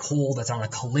black hole that's on a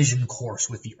collision course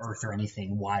with the Earth or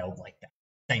anything wild like that,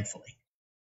 thankfully.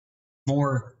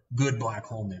 More good black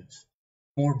hole news.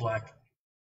 More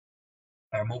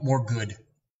good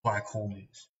black hole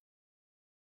news.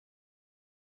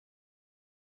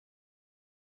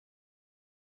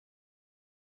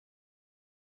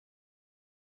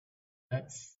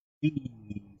 Let's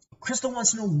see. Crystal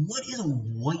wants to know, what is a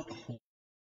white hole?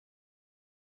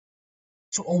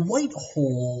 So a white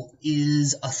hole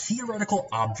is a theoretical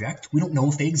object. We don't know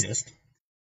if they exist.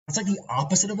 It's like the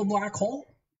opposite of a black hole.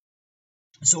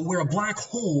 So where a black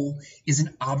hole is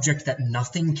an object that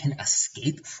nothing can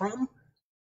escape from,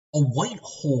 a white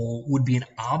hole would be an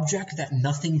object that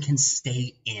nothing can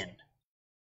stay in,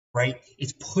 right?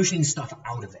 It's pushing stuff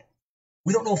out of it.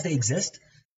 We don't know if they exist.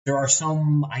 There are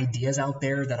some ideas out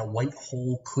there that a white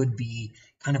hole could be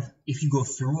kind of, if you go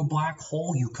through a black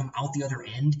hole, you come out the other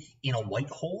end in a white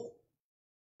hole,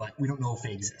 but we don't know if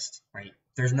they exist, right?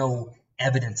 There's no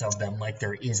evidence of them like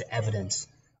there is evidence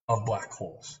of black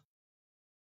holes.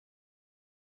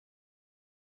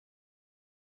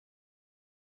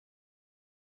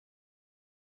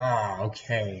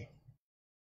 Okay.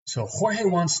 So Jorge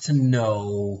wants to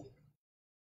know,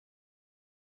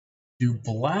 Do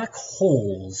black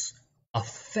holes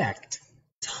affect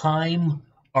time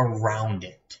around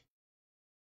it?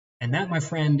 And that, my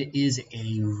friend, is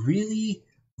a really,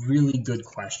 really good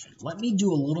question. Let me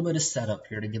do a little bit of setup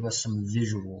here to give us some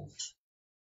visuals.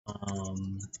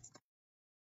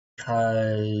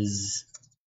 Because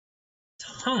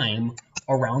time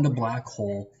around a black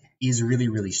hole is really,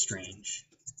 really strange.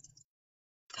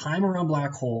 Time around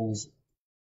black holes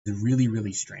is really,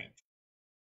 really strange.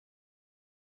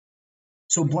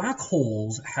 So black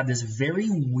holes have this very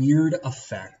weird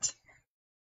effect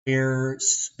where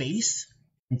space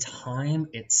and time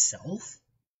itself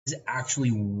is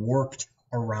actually warped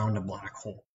around a black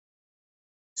hole.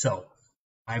 So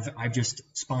I've just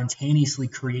spontaneously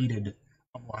created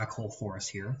a black hole for us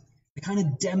here to kind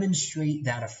of demonstrate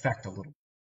that effect a little.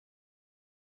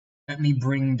 Let me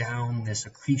bring down this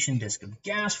accretion disk of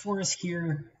gas for us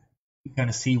here. You kind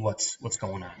of see what's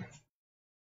going on.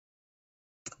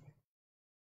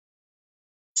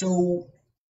 So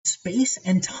space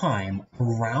and time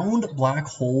around black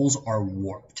holes are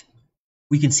warped.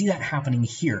 We can see that happening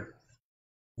here.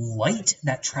 Light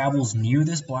that travels near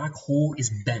this black hole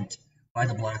is bent by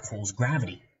the black hole's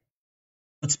gravity.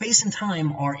 But space and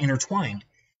time are intertwined.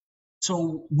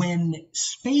 So when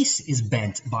space is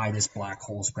bent by this black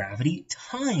hole's gravity,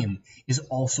 time is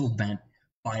also bent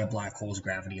by a black hole's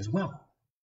gravity as well.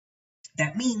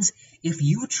 That means if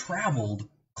you traveled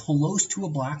close to a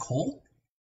black hole,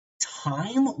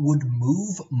 time would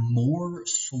move more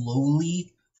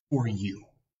slowly for you.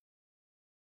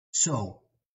 So,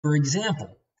 for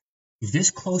example, this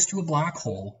close to a black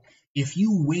hole, if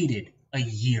you waited a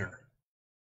year,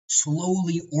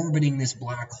 slowly orbiting this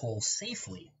black hole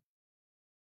safely,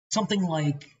 something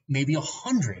like maybe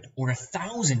 100 or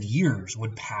 1,000 years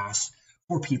would pass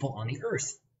for people on the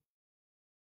Earth.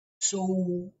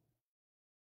 So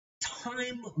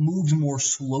time moves more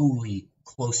slowly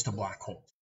close to black holes.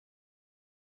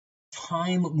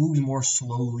 Time moves more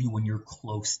slowly when you're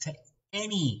close to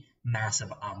any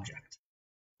massive object,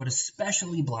 but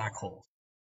especially black holes,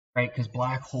 right? Because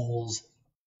black holes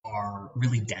are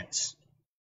really dense,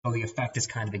 so the effect is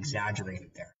kind of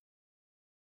exaggerated there.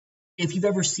 If you've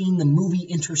ever seen the movie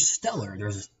Interstellar,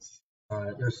 there's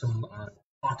some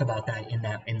talk about that in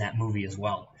that movie as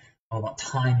well, about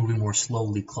time moving more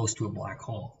slowly close to a black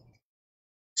hole.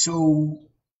 So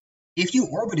if you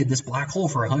orbited this black hole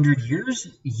for 100 years,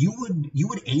 you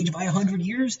would age by 100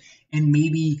 years, and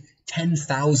maybe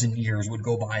 10,000 years would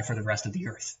go by for the rest of the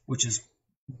Earth, which is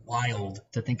wild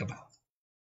to think about.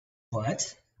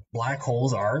 But black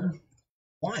holes are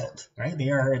wild, right? They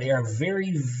are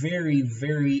very, very,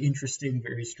 very interesting,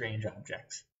 very strange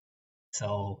objects.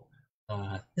 So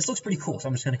this looks pretty cool. So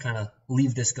I'm just going to kind of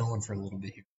leave this going for a little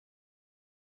bit here.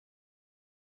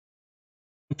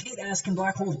 Kate asked, can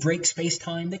black holes break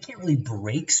space-time? They can't really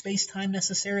break space-time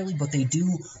necessarily, but they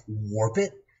do warp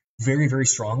it very, very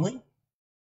strongly.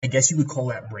 I guess you would call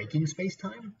that breaking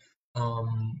space-time.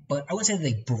 But I wouldn't say that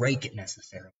they break it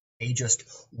necessarily. They just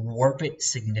warp it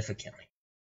significantly.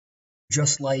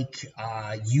 Just like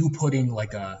you putting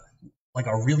like a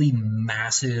really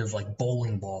massive like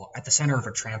bowling ball at the center of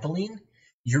a trampoline,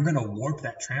 you're gonna warp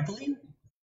that trampoline,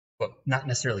 but not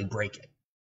necessarily break it,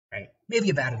 right? Maybe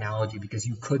a bad analogy because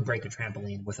you could break a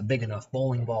trampoline with a big enough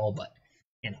bowling ball, but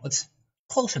it's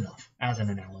close enough as an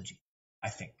analogy, I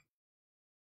think.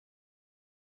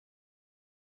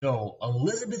 So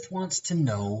Elizabeth wants to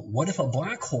know, what if a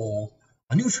black hole,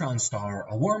 a neutron star,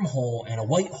 a wormhole, and a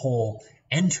white hole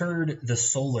entered the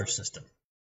solar system?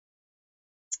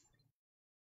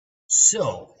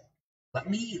 So let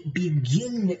me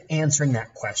begin answering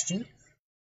that question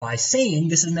by saying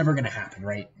this is never going to happen,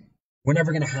 right? We're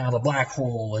never going to have a black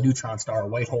hole, a neutron star, a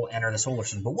white hole enter the solar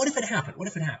system. But what if it happened? What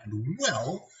if it happened?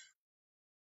 Well,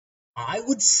 I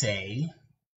would say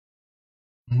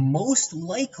most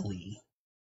likely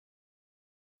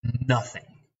nothing,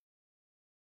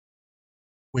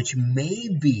 which may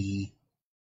be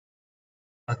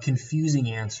a confusing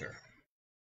answer.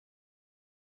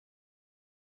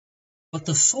 But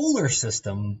the solar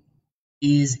system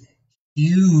is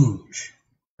huge,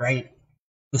 right?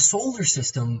 The solar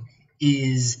system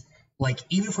is like,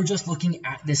 even if we're just looking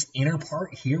at this inner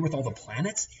part here with all the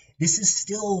planets, this is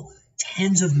still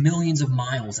tens of millions of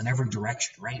miles in every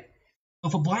direction, right? So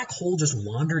if a black hole just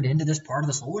wandered into this part of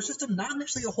the solar system, not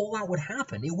necessarily a whole lot would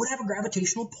happen. It would have a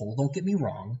gravitational pull, don't get me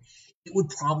wrong. It would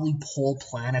probably pull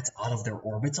planets out of their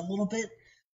orbits a little bit,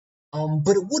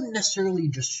 but it wouldn't necessarily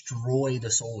destroy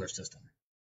the solar system,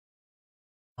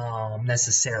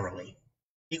 necessarily.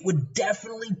 It would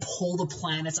definitely pull the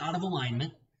planets out of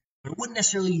alignment, but it wouldn't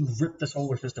necessarily rip the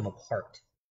solar system apart.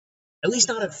 At least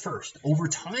not at first. Over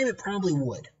time, it probably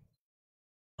would.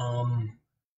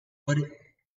 But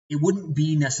it wouldn't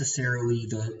be necessarily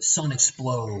the sun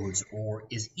explodes or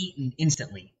is eaten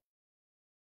instantly.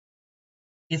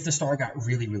 If the star got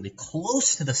really, really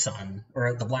close to the sun,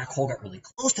 or the black hole got really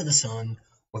close to the sun,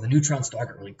 or the neutron star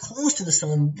got really close to the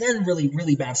sun, then really,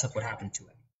 really bad stuff would happen to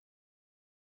it.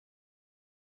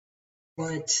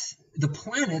 But the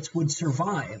planets would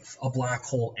survive a black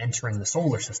hole entering the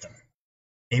solar system.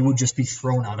 They would just be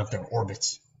thrown out of their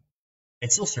orbits.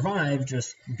 They'd still survive,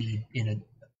 just be in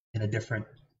a different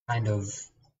kind of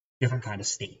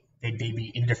state. They'd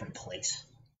be in a different place.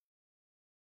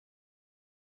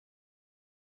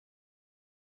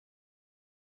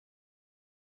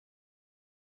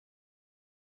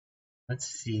 Let's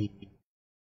see.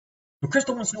 So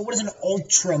Crystal wants to know, what is an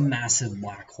ultramassive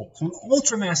black hole? So an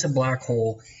ultramassive black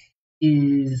hole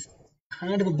is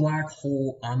kind of a black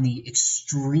hole on the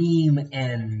extreme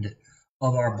end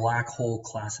of our black hole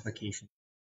classification.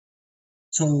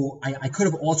 So I could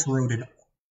have also wrote an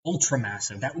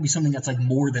ultramassive. That would be something that's like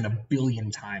more than 1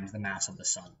 billion times the mass of the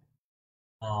sun.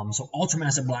 So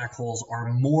ultramassive black holes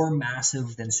are more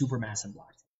massive than supermassive black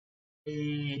holes.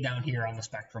 Way down here on the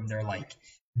spectrum, they're like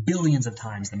billions of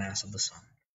times the mass of the sun.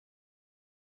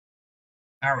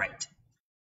 All right.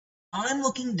 I'm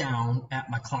looking down at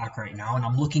my clock right now, and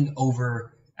I'm looking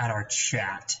over at our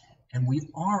chat, and we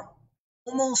are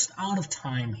almost out of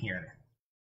time here.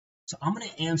 So I'm going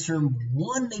to answer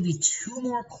one, maybe two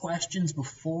more questions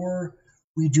before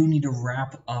we do need to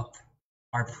wrap up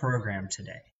our program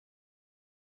today.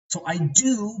 So I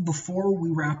do, before we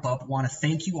wrap up, want to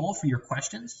thank you all for your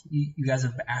questions. You guys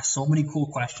have asked so many cool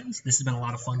questions. This has been a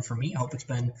lot of fun for me. I hope it's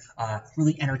been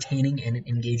really entertaining and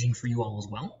engaging for you all as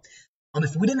well.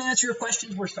 If we didn't answer your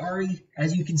questions, we're sorry.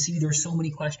 As you can see, there's so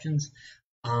many questions.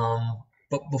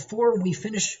 But before we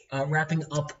finish wrapping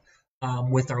up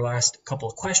with our last couple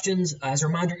of questions, as a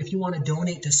reminder, if you want to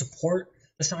donate to support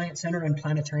the Science Center and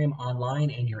Planetarium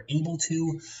Online and you're able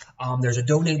to, there's a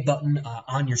donate button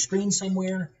on your screen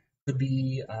somewhere. Could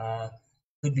be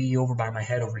over by my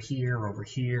head, over here, up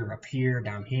here,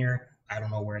 down here. I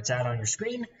don't know where it's at on your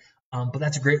screen, but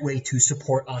that's a great way to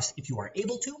support us if you are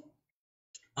able to.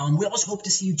 We also hope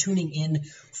to see you tuning in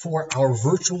for our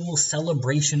virtual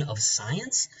celebration of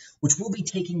science, which will be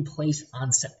taking place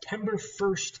on September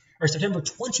 21st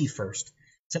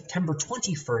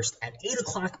at 8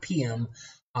 o'clock p.m.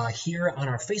 Here on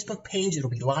our Facebook page. It'll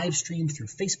be live streamed through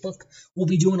Facebook. We'll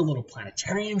be doing a little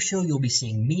planetarium show. You'll be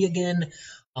seeing me again.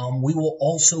 We will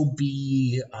also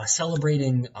be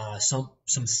celebrating some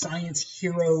science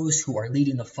heroes who are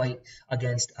leading the fight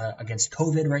against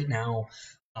COVID right now.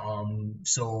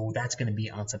 So that's going to be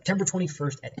on September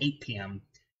 21st at 8 p.m.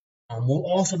 We'll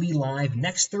also be live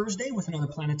next Thursday with another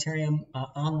Planetarium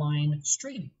online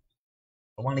stream.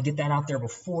 I want to get that out there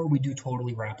before we do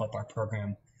totally wrap up our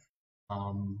program.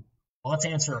 Let's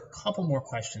answer a couple more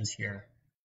questions here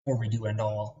before we do end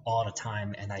all out of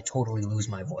time and I totally lose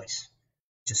my voice,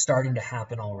 which is starting to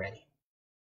happen already.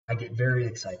 I get very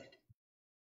excited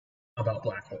about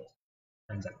black holes,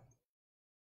 turns out.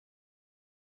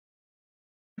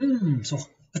 So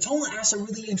Atola asks a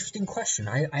really interesting question.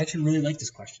 I actually really like this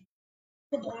question.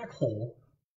 The black hole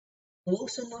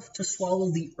close enough to swallow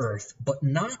the Earth, but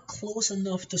not close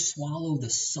enough to swallow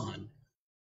the sun.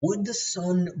 Would the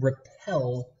sun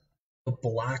repel the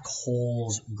black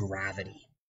hole's gravity?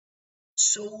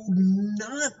 So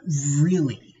not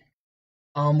really.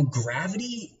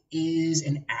 Gravity is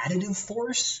an additive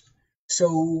force,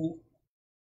 so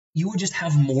you would just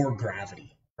have more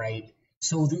gravity, right?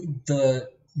 So the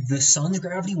sun's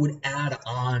gravity would add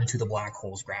on to the black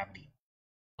hole's gravity.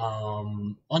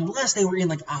 Unless they were in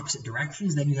like opposite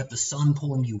directions, then you have the sun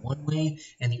pulling you one way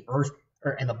and the Earth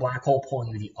and the black hole pulling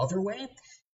you the other way.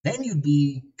 Then you'd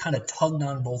be kind of tugged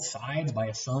on both sides by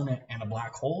a sun and a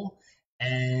black hole,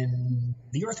 and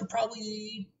the Earth would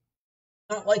probably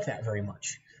not like that very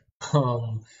much.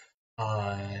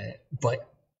 But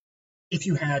if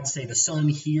you had, say, the sun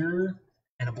here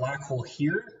and a black hole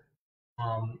here,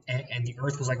 and the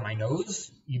Earth was like my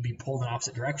nose, you'd be pulled in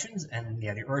opposite directions, and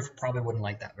yeah, the Earth probably wouldn't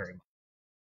like that very much.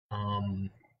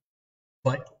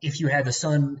 But if you had the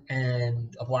sun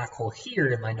and a black hole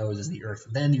here, and my nose is the Earth,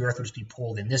 then the Earth would just be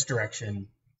pulled in this direction,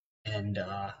 and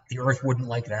the Earth wouldn't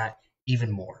like that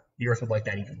even more. The Earth would like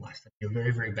that even less. That'd be a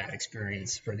very, very bad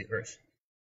experience for the Earth.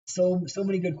 So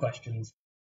many good questions.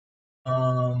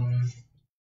 And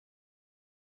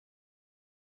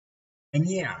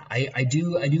yeah, I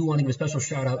do want to give a special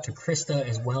shout out to Krista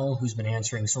as well, who's been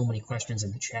answering so many questions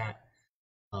in the chat.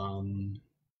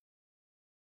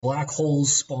 Black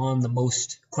holes spawn the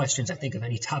most questions, I think, of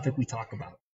any topic we talk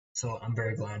about. So I'm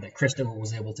very glad that Christopher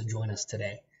was able to join us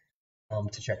today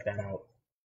to check that out.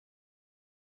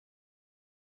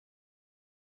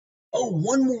 Oh,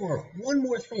 one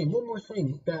more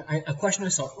thing. A question I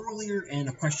saw earlier and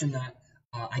a question that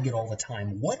I get all the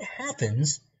time. What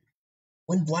happens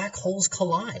when black holes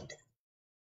collide?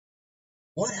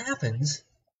 What happens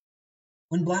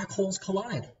when black holes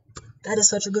collide? That is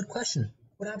such a good question.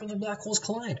 What happens when black holes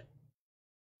collide?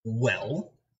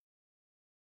 Well,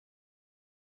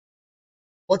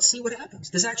 let's see what happens.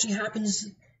 This actually happens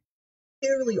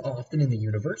fairly often in the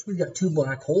universe. We've got two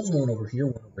black holes, one over here,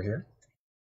 one over here.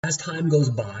 As time goes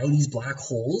by, these black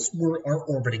holes are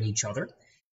orbiting each other,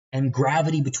 and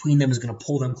gravity between them is going to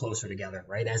pull them closer together,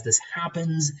 right? As this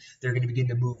happens, they're going to begin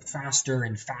to move faster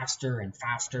and faster and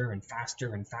faster and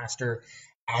faster and faster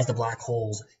as the black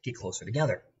holes get closer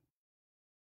together.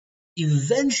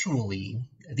 Eventually,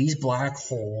 these black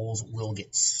holes will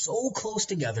get so close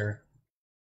together,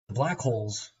 the black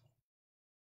holes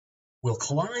will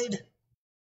collide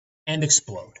and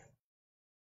explode,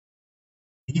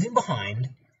 leaving behind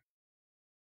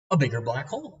a bigger black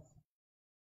hole.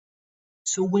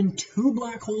 So when two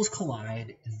black holes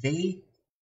collide, they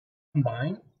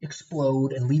combine,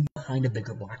 explode, and leave behind a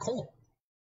bigger black hole.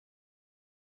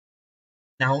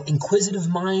 Now, inquisitive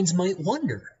minds might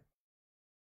wonder,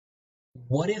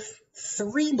 what if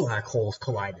 3 black holes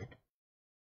collided?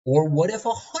 Or what if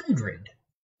 100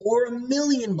 or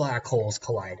 1,000,000 black holes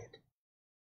collided?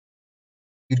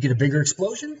 You'd get a bigger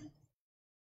explosion,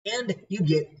 and you'd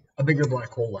get a bigger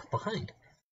black hole left behind.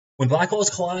 When black holes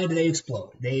collide, they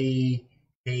explode. They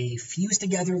fuse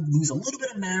together, lose a little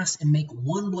bit of mass, and make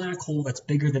one black hole that's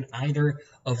bigger than either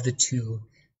of the two.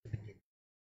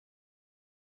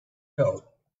 So,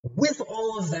 with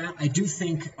all of that, I do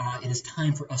think it is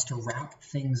time for us to wrap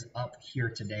things up here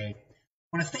today.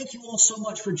 I want to thank you all so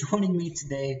much for joining me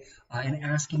today and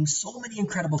asking so many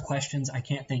incredible questions. I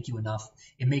can't thank you enough.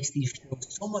 It makes these shows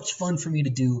so much fun for me to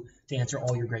do, to answer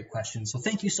all your great questions. So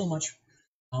thank you so much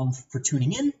for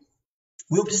tuning in.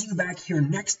 We hope to see you back here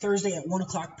next Thursday at 1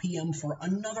 o'clock p.m. for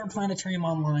another Planetarium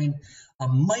Online.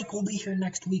 Mike will be here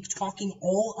next week talking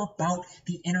all about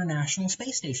the International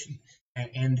Space Station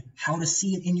and how to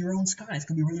see it in your own sky. It's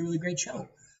going to be a really, really great show.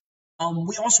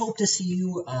 We also hope to see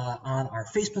you on our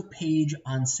Facebook page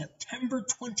on September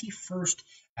 21st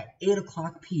at 8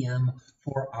 o'clock p.m.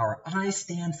 for our I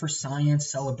Stand for Science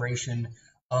celebration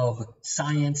of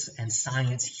science and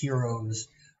science heroes.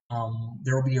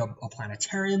 There will be a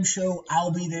planetarium show.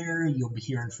 I'll be there. You'll be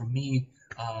hearing from me.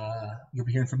 You'll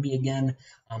be hearing from me again.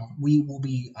 We will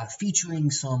be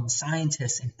featuring some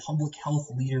scientists and public health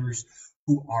leaders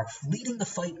who are leading the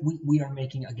fight we are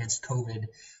making against COVID,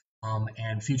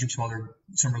 and featuring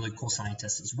some really cool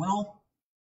scientists as well.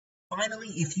 Finally,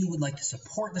 if you would like to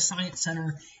support the Science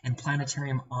Center and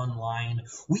Planetarium Online,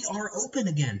 we are open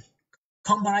again.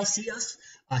 Come by, see us.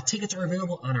 Tickets are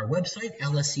available on our website,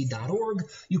 lsc.org.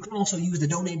 You can also use the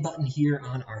donate button here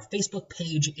on our Facebook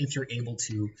page if you're able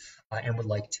to and would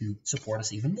like to support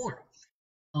us even more.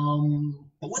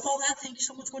 But with all that, thank you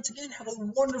so much once again. Have a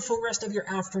wonderful rest of your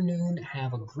afternoon.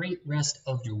 Have a great rest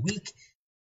of your week.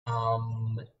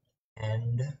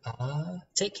 And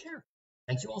take care.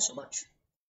 Thank you all so much.